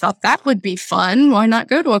 I thought that would be fun. Why not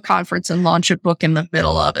go to a conference and launch a book in the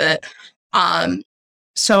middle of it?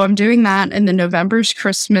 So I'm doing that. And then November's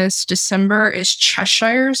Christmas. December is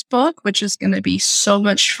Cheshire's book, which is going to be so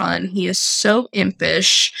much fun. He is so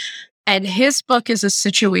impish. And his book is a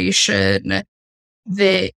situation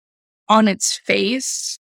that on its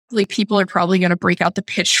face, like people are probably going to break out the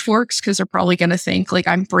pitchforks because they're probably going to think like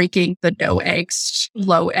I'm breaking the no angst,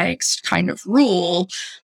 low angst kind of rule.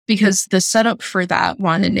 Because the setup for that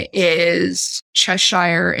one is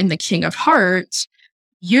Cheshire and the King of Hearts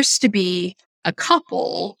used to be a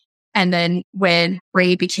couple. And then when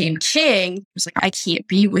Ray became king, it was like, I can't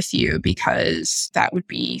be with you because that would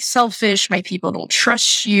be selfish. My people don't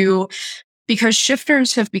trust you. Because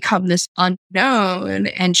shifters have become this unknown,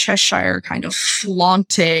 and Cheshire kind of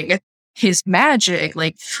flaunting his magic,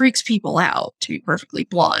 like freaks people out, to be perfectly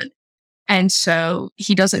blunt. And so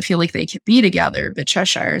he doesn't feel like they can be together. But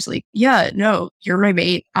Cheshire's like, yeah, no, you're my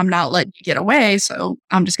mate. I'm not letting you get away. So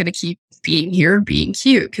I'm just going to keep being here, being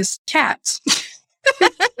cute, because cats.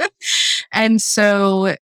 And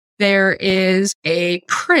so there is a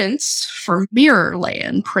prince from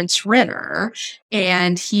Mirrorland, Prince Renner,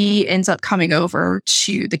 and he ends up coming over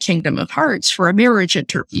to the Kingdom of Hearts for a marriage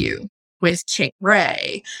interview with King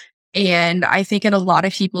Ray. And I think in a lot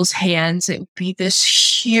of people's hands, it would be this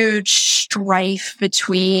huge strife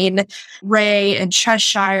between Ray and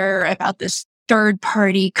Cheshire about this third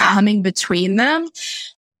party coming between them.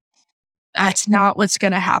 That's not what's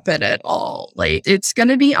going to happen at all. Like, it's going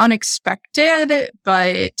to be unexpected,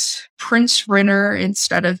 but Prince Renner,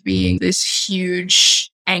 instead of being this huge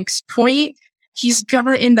angst point, he's going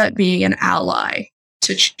to end up being an ally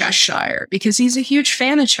to Cheshire because he's a huge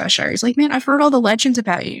fan of Cheshire. He's like, man, I've heard all the legends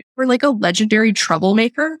about you. We're like a legendary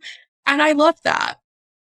troublemaker. And I love that.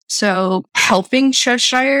 So helping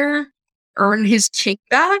Cheshire earn his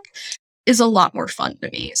kickback is a lot more fun to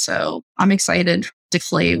me. So I'm excited to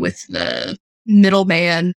play with the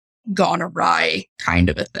middleman gone awry kind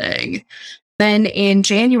of a thing. Then in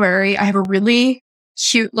January, I have a really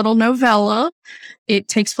cute little novella. It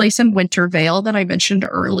takes place in Wintervale that I mentioned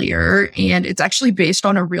earlier, and it's actually based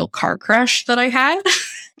on a real car crash that I had.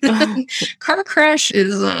 Car crash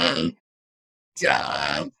is a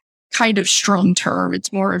kind of strong term.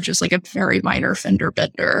 It's more of just like a very minor fender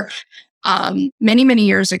bender. Many, many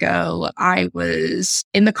years ago, I was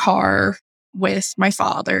in the car with my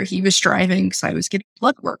father. He was driving because I was getting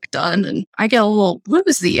blood work done, and I get a little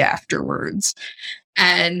woozy afterwards.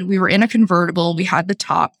 And we were in a convertible. We had the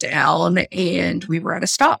top down, and we were at a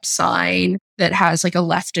stop sign that has like a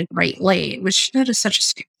left and right lane, which that is such a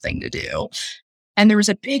stupid thing to do. And there was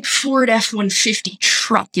a big Ford F-150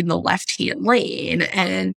 truck in the left-hand lane,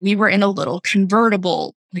 and we were in a little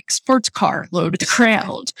convertible, like sports car, low to the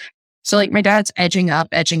ground. So like my dad's edging up,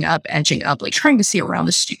 like trying to see around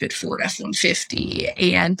the stupid Ford F-150.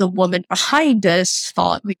 And the woman behind us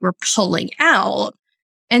thought we were pulling out.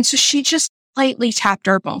 And so she just lightly tapped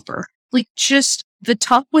our bumper. Like just the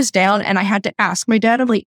top was down. And I had to ask my dad, I'm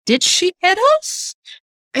like, did she hit us?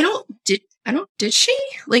 Did she?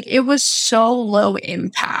 Like it was so low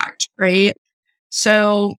impact, right?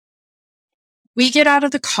 So we get out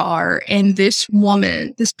of the car, and this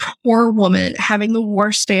woman, this poor woman having the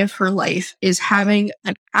worst day of her life, is having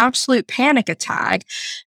an absolute panic attack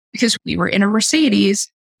because we were in a Mercedes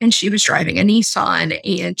and she was driving a Nissan,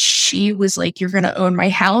 and she was like, you're going to own my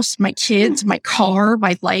house, my kids, my car,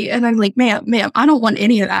 my light. And I'm like, ma'am, I don't want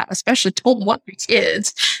any of that, especially don't want my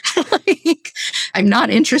kids. Like, I'm not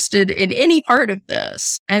interested in any part of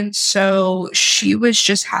this. And so she was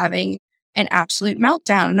just having an absolute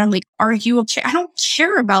meltdown. And I'm like, are you okay? I don't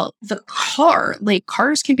care about the car. Like,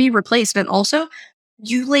 cars can be replaced. And also,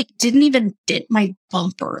 you like didn't even dent my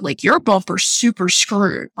bumper. Like, your bumper's super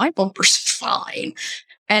screwed. My bumper's fine.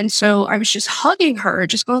 And so I was just hugging her,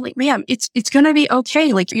 just going like, ma'am, it's going to be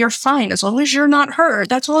okay. Like, you're fine. As long as you're not hurt,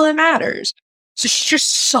 that's all that matters. So she's just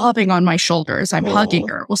sobbing on my shoulder as I'm hugging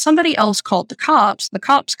her. Well, somebody else called the cops. The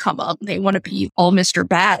cops come up. They want to be all Mr.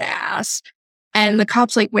 Badass. And the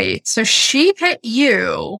cop's like, wait, so she hit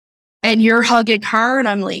you and you're hugging her? And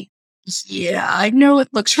I'm like, yeah, I know it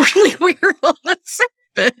looks really weird on the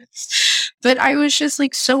surface. But I was just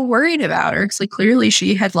like so worried about her because like clearly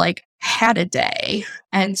she had like had a day.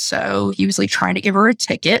 And so he was like trying to give her a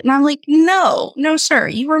ticket. And I'm like, no, sir,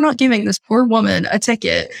 you are not giving this poor woman a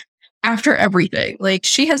ticket after everything. Like,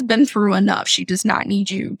 she has been through enough. She does not need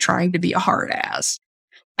you trying to be a hard ass.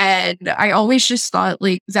 And I always just thought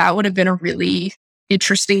like that would have been a really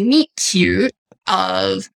interesting meet cute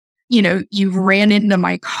of, you know, you ran into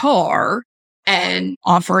my car and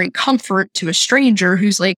offering comfort to a stranger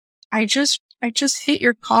who's like, I just hit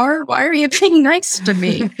your car. Why are you being nice to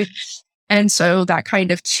me? And so that kind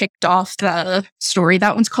of kicked off the story.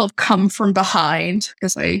 That one's called Come From Behind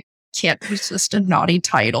because I can't resist a naughty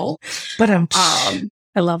title. But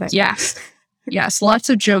I love it. Yes. Yes. Lots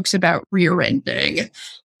of jokes about rear ending.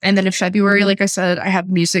 And then in February, like I said, I have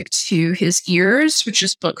Music to His Ears, which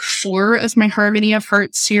is book 4 of my Harmony of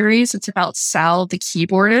Hearts series. It's about Sal, the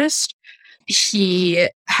keyboardist. He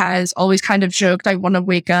has always kind of joked, I want to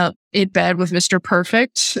wake up in bed with Mr.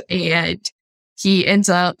 Perfect. And he ends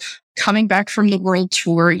up coming back from the world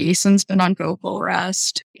tour. Jason's been on vocal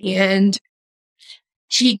rest. And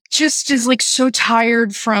he just is like so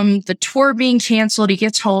tired from the tour being canceled. He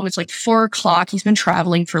gets home. It's like 4:00. He's been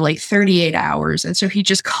traveling for like 38 hours. And so he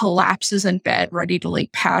just collapses in bed, ready to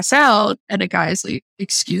like pass out. And a guy's like,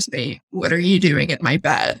 excuse me, what are you doing in my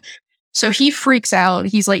bed? So he freaks out.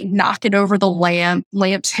 He's like knocking over the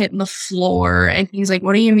lamp's hitting the floor. And he's like,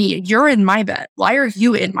 what do you mean? You're in my bed. Why are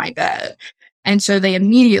you in my bed? And so they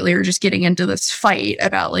immediately are just getting into this fight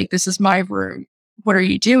about like, this is my room. What are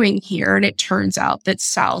you doing here? And it turns out that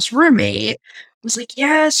Sal's roommate was like,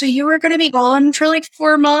 yeah, so you were going to be gone for like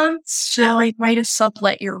 4 months. So I might have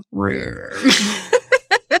sublet your room.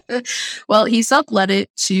 Well, he sublet it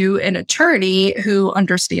to an attorney who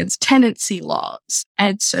understands tenancy laws.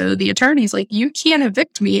 And so the attorney's like, you can't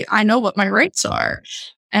evict me. I know what my rights are.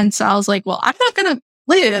 And Sal's like, well, I'm not going to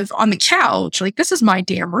live on the couch. Like, this is my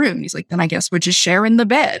damn room. He's like, then I guess we're just sharing the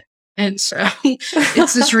bed. And so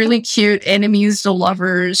it's this really cute enemies to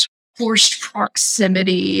lovers, forced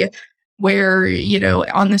proximity where, you know,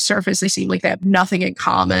 on the surface, they seem like they have nothing in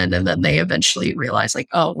common. And then they eventually realize like,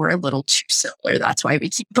 oh, we're a little too similar. That's why we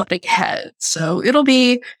keep butting heads. So it'll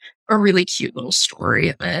be a really cute little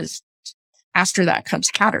story. And after that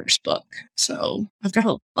comes Catter's book. So I've got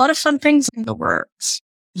a lot of fun things in the works.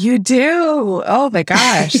 You do. Oh my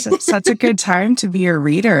gosh. Such a good time to be a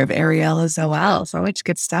reader of Ariella Zoelle. So much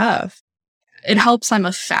good stuff. It helps I'm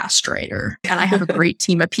a fast writer and I have a great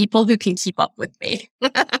team of people who can keep up with me.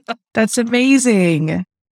 That's amazing.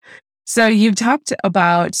 So you've talked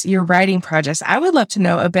about your writing projects. I would love to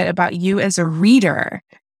know a bit about you as a reader.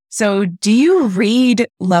 So do you read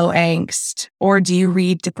low angst or do you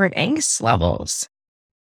read different angst levels?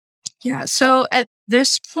 Yeah. So at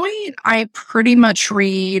this point, I pretty much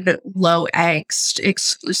read low angst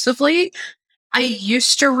exclusively. I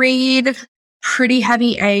used to read pretty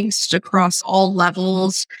heavy angst across all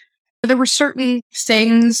levels. There were certain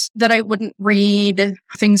things that I wouldn't read,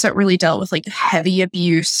 things that really dealt with like heavy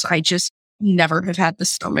abuse. I just never have had the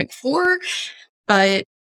stomach for. But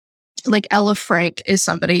like Ella Frank is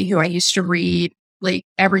somebody who I used to read like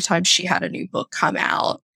every time she had a new book come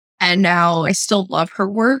out. And now I still love her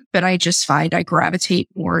work, but I just find I gravitate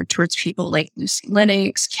more towards people like Lucy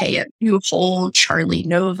Lennox, Kaya Newhold, Charlie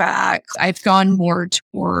Novak. I've gone more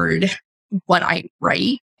toward what I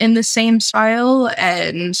write in the same style.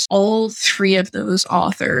 And all 3 of those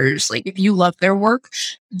authors, like if you love their work,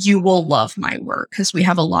 you will love my work because we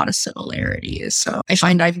have a lot of similarities. So I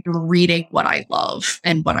find I'm reading what I love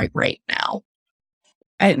and what I write now.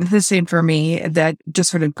 And the same for me, that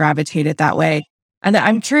just sort of gravitated that way. And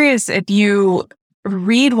I'm curious if you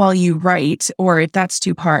read while you write or if that's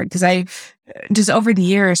too hard. Because I just over the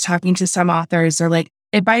years talking to some authors, they're like,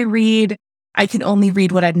 if I read, I can only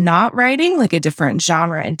read what I'm not writing, like a different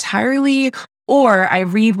genre entirely. Or I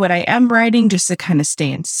read what I am writing just to kind of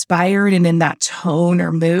stay inspired and in that tone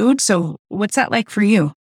or mood. So what's that like for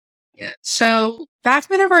you? Yeah. So back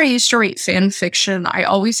whenever I used to write fan fiction, I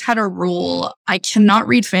always had a rule. I cannot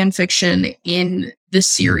read fan fiction in the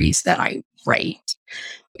series that I write.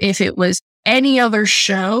 If it was any other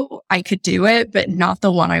show, I could do it, but not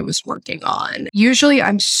the one I was working on. Usually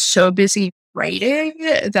I'm so busy writing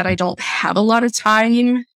that I don't have a lot of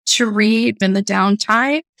time to read in the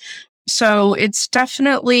downtime. So it's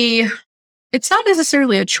definitely, it's not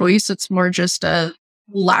necessarily a choice. It's more just a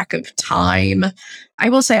lack of time. I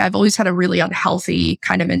will say I've always had a really unhealthy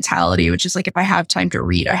kind of mentality, which is like, if I have time to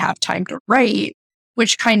read, I have time to write,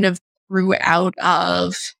 which kind of grew out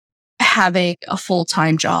of having a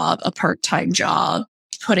full-time job, a part-time job,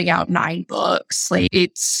 putting out 9 books. Like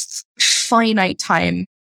it's finite time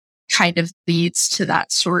kind of leads to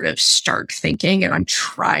that sort of stark thinking. And I'm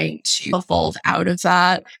trying to evolve out of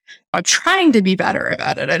that. I'm trying to be better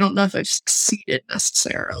about it. I don't know if I've succeeded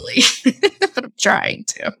necessarily, but I'm trying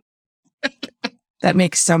to. That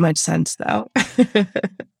makes so much sense though.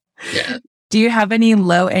 Yeah. Do you have any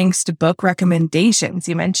low angst book recommendations?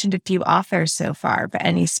 You mentioned a few authors so far, but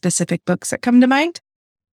any specific books that come to mind?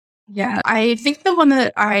 Yeah, I think the one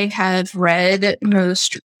that I have read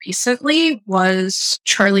most recently was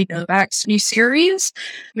Charlie Novak's new series,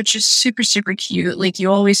 which is super, super cute. Like,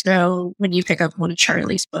 you always know when you pick up one of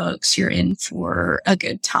Charlie's books, you're in for a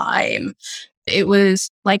good time. It was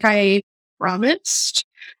Like I Promised,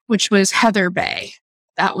 which was Heather Bay.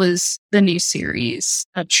 That was the new series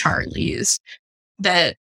of Charlie's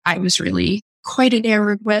that I was really quite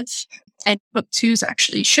enamored with. And book 2 is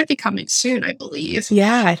actually should be coming soon, I believe.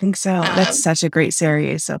 Yeah, I think so. That's such a great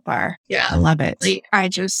series so far. Yeah. I love it. Like,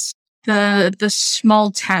 the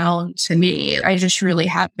small town to me, I just really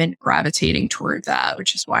have been gravitating toward that,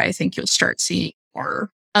 which is why I think you'll start seeing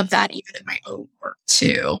more of that even in my own work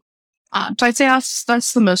too. So I'd say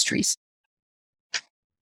that's the most recent.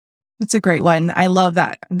 It's a great one. I love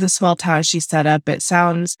that the small town she set up. It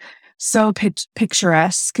sounds so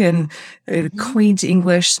picturesque and quaint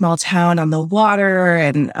English small town on the water.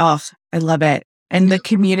 And I love it. And the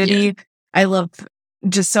community, I love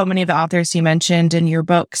just so many of the authors you mentioned in your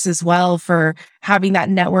books as well for having that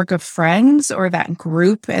network of friends or that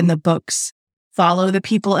group, and the books follow the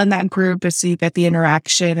people in that group so you get the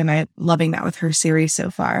interaction. And I'm loving that with her series so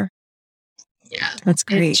far. Yeah. That's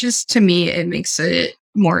great. It just, to me, it makes it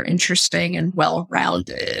more interesting and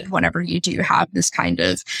well-rounded whenever you do have this kind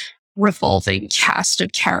of revolving cast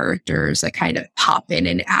of characters that kind of pop in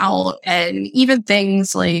and out. And even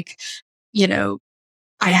things like,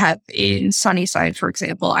 I have in Sunnyside, for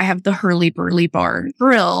example, I have the Hurly Burly Bar and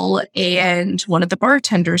Grill, and one of the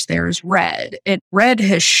bartenders there is Red. And Red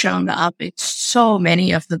has shown up in so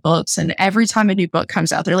many of the books, and every time a new book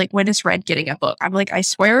comes out, they're like, when is Red getting a book? I'm like, I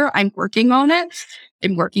swear I'm working on it.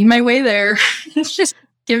 I'm working my way there. Just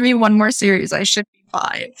give me one more series. I should be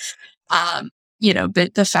fine.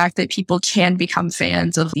 But the fact that people can become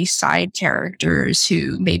fans of these side characters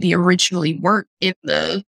who maybe originally weren't in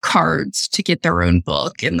the cards to get their own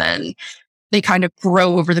book, and then they kind of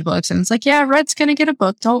grow over the books, and it's like, yeah, Red's going to get a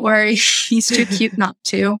book. Don't worry. He's too cute not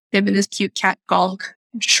to. Him and his cute cat Gonk,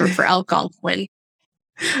 short for Algonquin.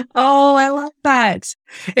 Oh, I love that.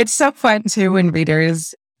 It's so fun too when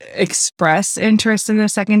readers express interest in a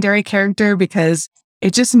secondary character, because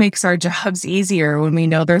it just makes our jobs easier when we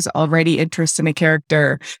know there's already interest in a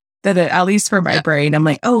character. That at least for my brain, I'm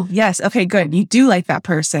like, oh, yes, okay, good. You do like that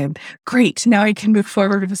person. Great. Now I can move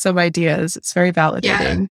forward with some ideas. It's very validating.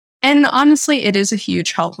 Yeah. And honestly, it is a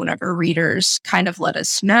huge help whenever readers kind of let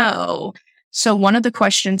us know. So one of the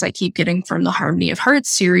questions I keep getting from the Harmony of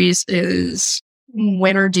Hearts series is,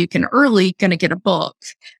 when are Duke and Early going to get a book?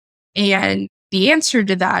 And the answer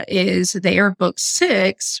to that is they are book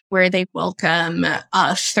 6, where they welcome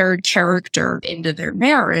a third character into their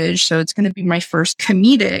marriage. So it's going to be my first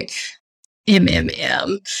comedic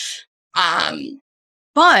MMM.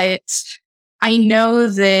 But I know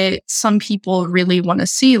that some people really want to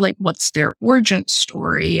see, like, what's their origin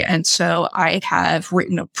story. And so I have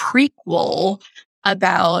written a prequel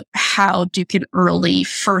about how Duke and Early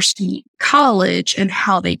first meet in college and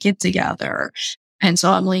how they get together. And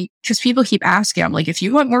so I'm like, because people keep asking, I'm like, if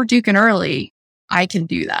you want more Duke and Early, I can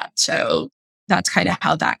do that. So that's kind of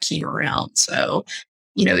how that came around. So,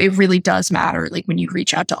 it really does matter. Like, when you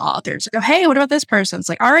reach out to authors, go, hey, what about this person? It's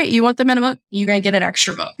like, all right, you want them in a book? You're going to get an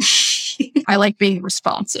extra book. I like being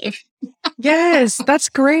responsive. Yes, that's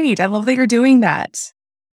great. I love that you're doing that.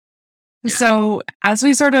 Yeah. So as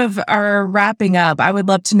we sort of are wrapping up, I would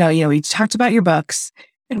love to know, we talked about your books,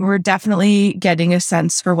 and we're definitely getting a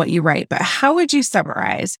sense for what you write, but how would you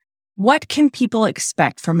summarize? What can people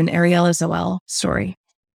expect from an Ariella Zoelle story?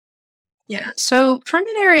 Yeah. So from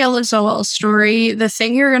an Ariella Zoelle story, the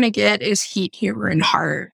thing you're going to get is heat, humor, and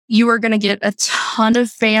heart. You are going to get a ton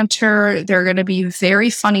of banter. They're going to be very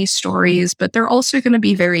funny stories, but they're also going to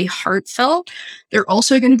be very heartfelt. They're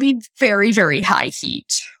also going to be very, very high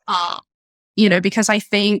heat. Because I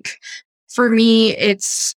think for me,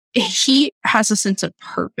 heat has a sense of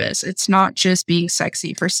purpose. It's not just being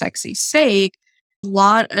sexy for sexy's sake. A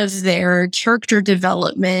lot of their character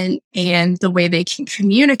development and the way they can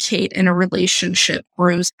communicate in a relationship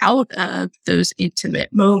grows out of those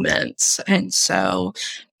intimate moments. And so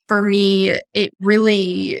for me,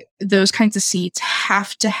 those kinds of scenes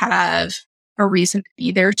have to have a reason to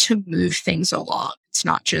be there to move things along. It's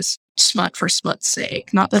not just smut for smut's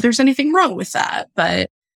sake. Not that there's anything wrong with that,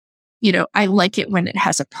 but I like it when it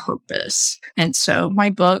has a purpose. And so my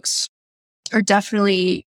books are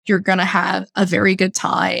definitely, you're going to have a very good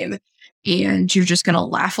time, and you're just going to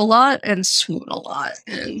laugh a lot and swoon a lot.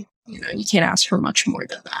 And, you can't ask for much more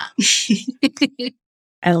than that.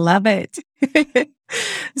 I love it.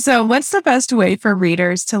 So what's the best way for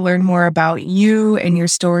readers to learn more about you and your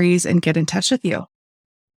stories and get in touch with you?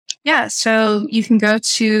 Yeah, so you can go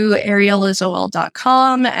to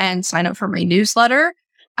ariellazoelle.com and sign up for my newsletter.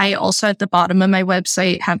 I also, at the bottom of my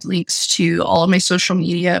website, have links to all of my social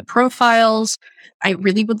media profiles. I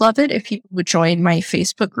really would love it if people would join my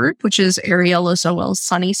Facebook group, which is Ariella Zoelle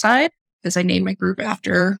Sunnyside, because I named my group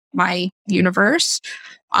after my universe.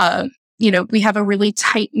 We have a really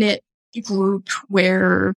tight-knit group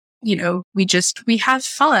where, we have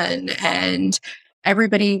fun and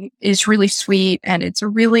everybody is really sweet, and it's a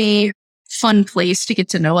really fun place to get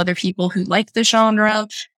to know other people who like the genre.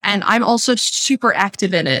 And I'm also super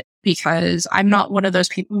active in it because I'm not one of those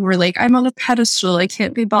people who are like, I'm on a pedestal, I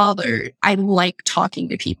can't be bothered. I like talking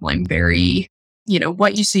to people. I'm very,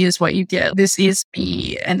 what you see is what you get. This is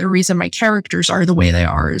me. And the reason my characters are the way they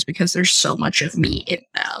are is because there's so much of me in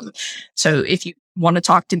them. So if you want to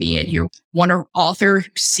talk to me and you want an author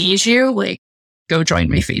who sees you, like, go join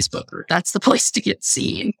my Facebook group. That's the place to get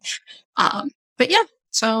seen. But yeah,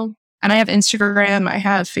 and I have Instagram, I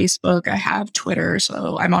have Facebook, I have Twitter.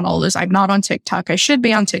 So I'm on all those. I'm not on TikTok. I should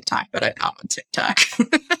be on TikTok, but I'm not on TikTok.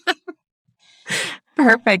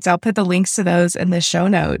 Perfect. I'll put the links to those in the show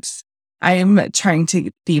notes. I'm trying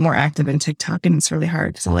to be more active in TikTok, and it's really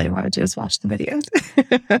hard because all I want to do is watch the videos.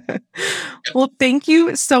 Well, thank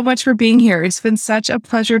you so much for being here. It's been such a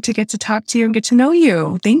pleasure to get to talk to you and get to know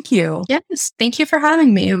you. Thank you. Yes, thank you for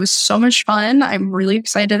having me. It was so much fun. I'm really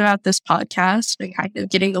excited about this podcast and kind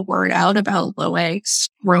of getting the word out about low angst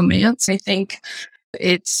romance. I think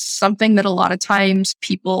it's something that a lot of times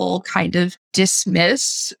people kind of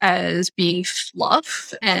dismiss as being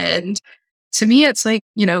fluff. And to me, it's like,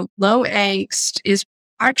 low angst is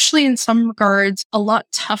actually in some regards a lot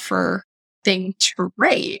tougher thing to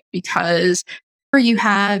rate, because where you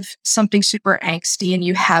have something super angsty and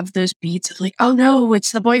you have those beats of like, oh no,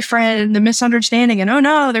 it's the boyfriend, the misunderstanding, and oh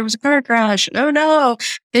no, there was a car crash, and oh no,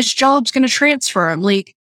 his job's going to transfer him.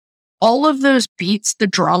 Like, all of those beats, the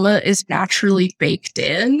drama is naturally baked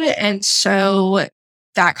in. And so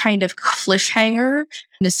that kind of cliffhanger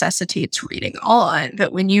necessitates reading on.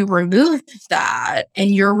 But when you remove that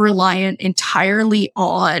and you're reliant entirely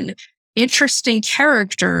on interesting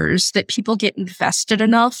characters that people get invested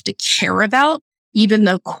enough to care about, even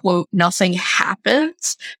though, quote, nothing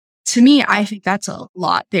happens, to me, I think that's a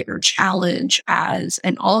lot bigger challenge as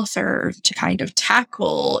an author to kind of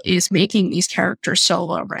tackle, is making these characters so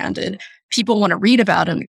well-rounded. People want to read about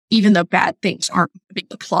them, even though bad things aren't moving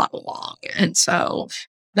the plot along. And so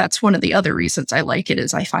that's one of the other reasons I like it,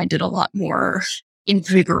 is I find it a lot more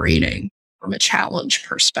invigorating from a challenge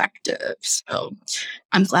perspective. So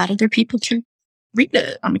I'm glad other people can read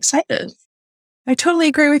it. I'm excited. I totally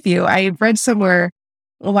agree with you. I read somewhere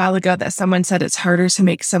a while ago that someone said it's harder to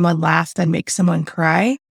make someone laugh than make someone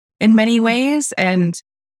cry in many ways. And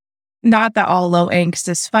not that all low angst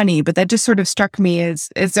is funny, but that just sort of struck me as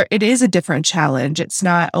it is a different challenge. It's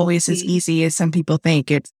not always as easy as some people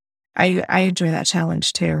think. I enjoy that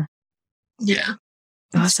challenge too. Yeah.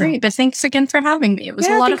 That's great. But thanks again for having me. It was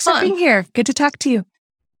a lot of fun. Thanks for being here. Good to talk to you.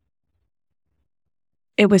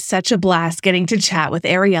 It was such a blast getting to chat with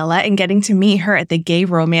Ariella and getting to meet her at the Gay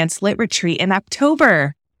Romance Lit Retreat in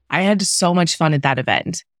October. I had so much fun at that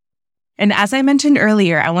event. And as I mentioned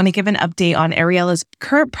earlier, I want to give an update on Ariella's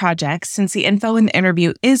current projects, since the info in the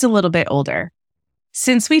interview is a little bit older.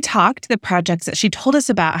 Since we talked, the projects that she told us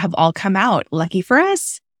about have all come out. Lucky for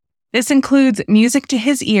us. This includes Music to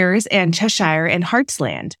His Ears and Cheshire and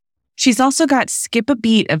Heartsland. She's also got Skip a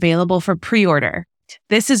Beat available for pre-order.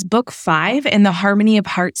 This is book 5 in the Harmony of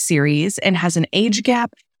Hearts series and has an age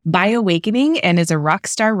gap, by awakening, and is a rock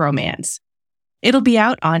star romance. It'll be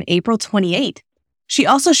out on April 28th. She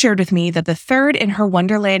also shared with me that the third in her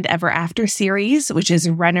Wonderland Ever After series, which is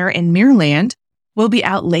Renner and Mirland, will be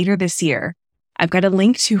out later this year. I've got a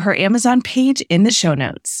link to her Amazon page in the show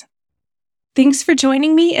notes. Thanks for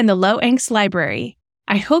joining me in the Low Angst Library.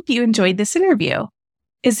 I hope you enjoyed this interview.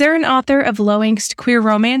 Is there an author of low angst queer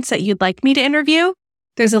romance that you'd like me to interview?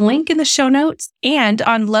 There's a link in the show notes and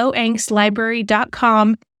on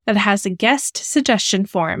lowangstlibrary.com that has a guest suggestion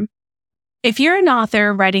form. If you're an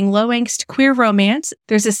author writing low angst queer romance,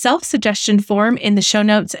 there's a self-suggestion form in the show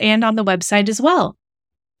notes and on the website as well.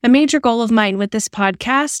 A major goal of mine with this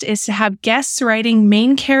podcast is to have guests writing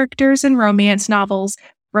main characters in romance novels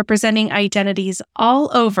representing identities all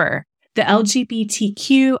over the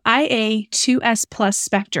LGBTQIA2S+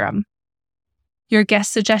 spectrum. Your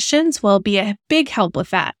guest suggestions will be a big help with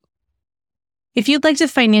that. If you'd like to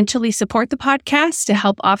financially support the podcast to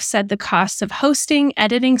help offset the costs of hosting,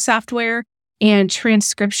 editing software, and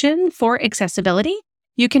transcription for accessibility,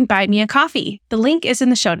 you can buy me a coffee. The link is in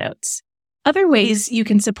the show notes. Other ways you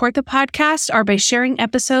can support the podcast are by sharing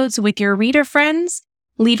episodes with your reader friends,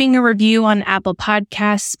 leaving a review on Apple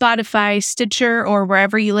Podcasts, Spotify, Stitcher, or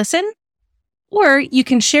wherever you listen, Or you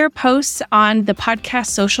can share posts on the podcast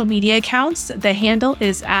social media accounts. The handle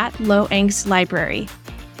is @LowAngstLibrary.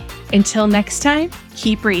 Until next time,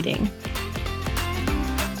 keep reading.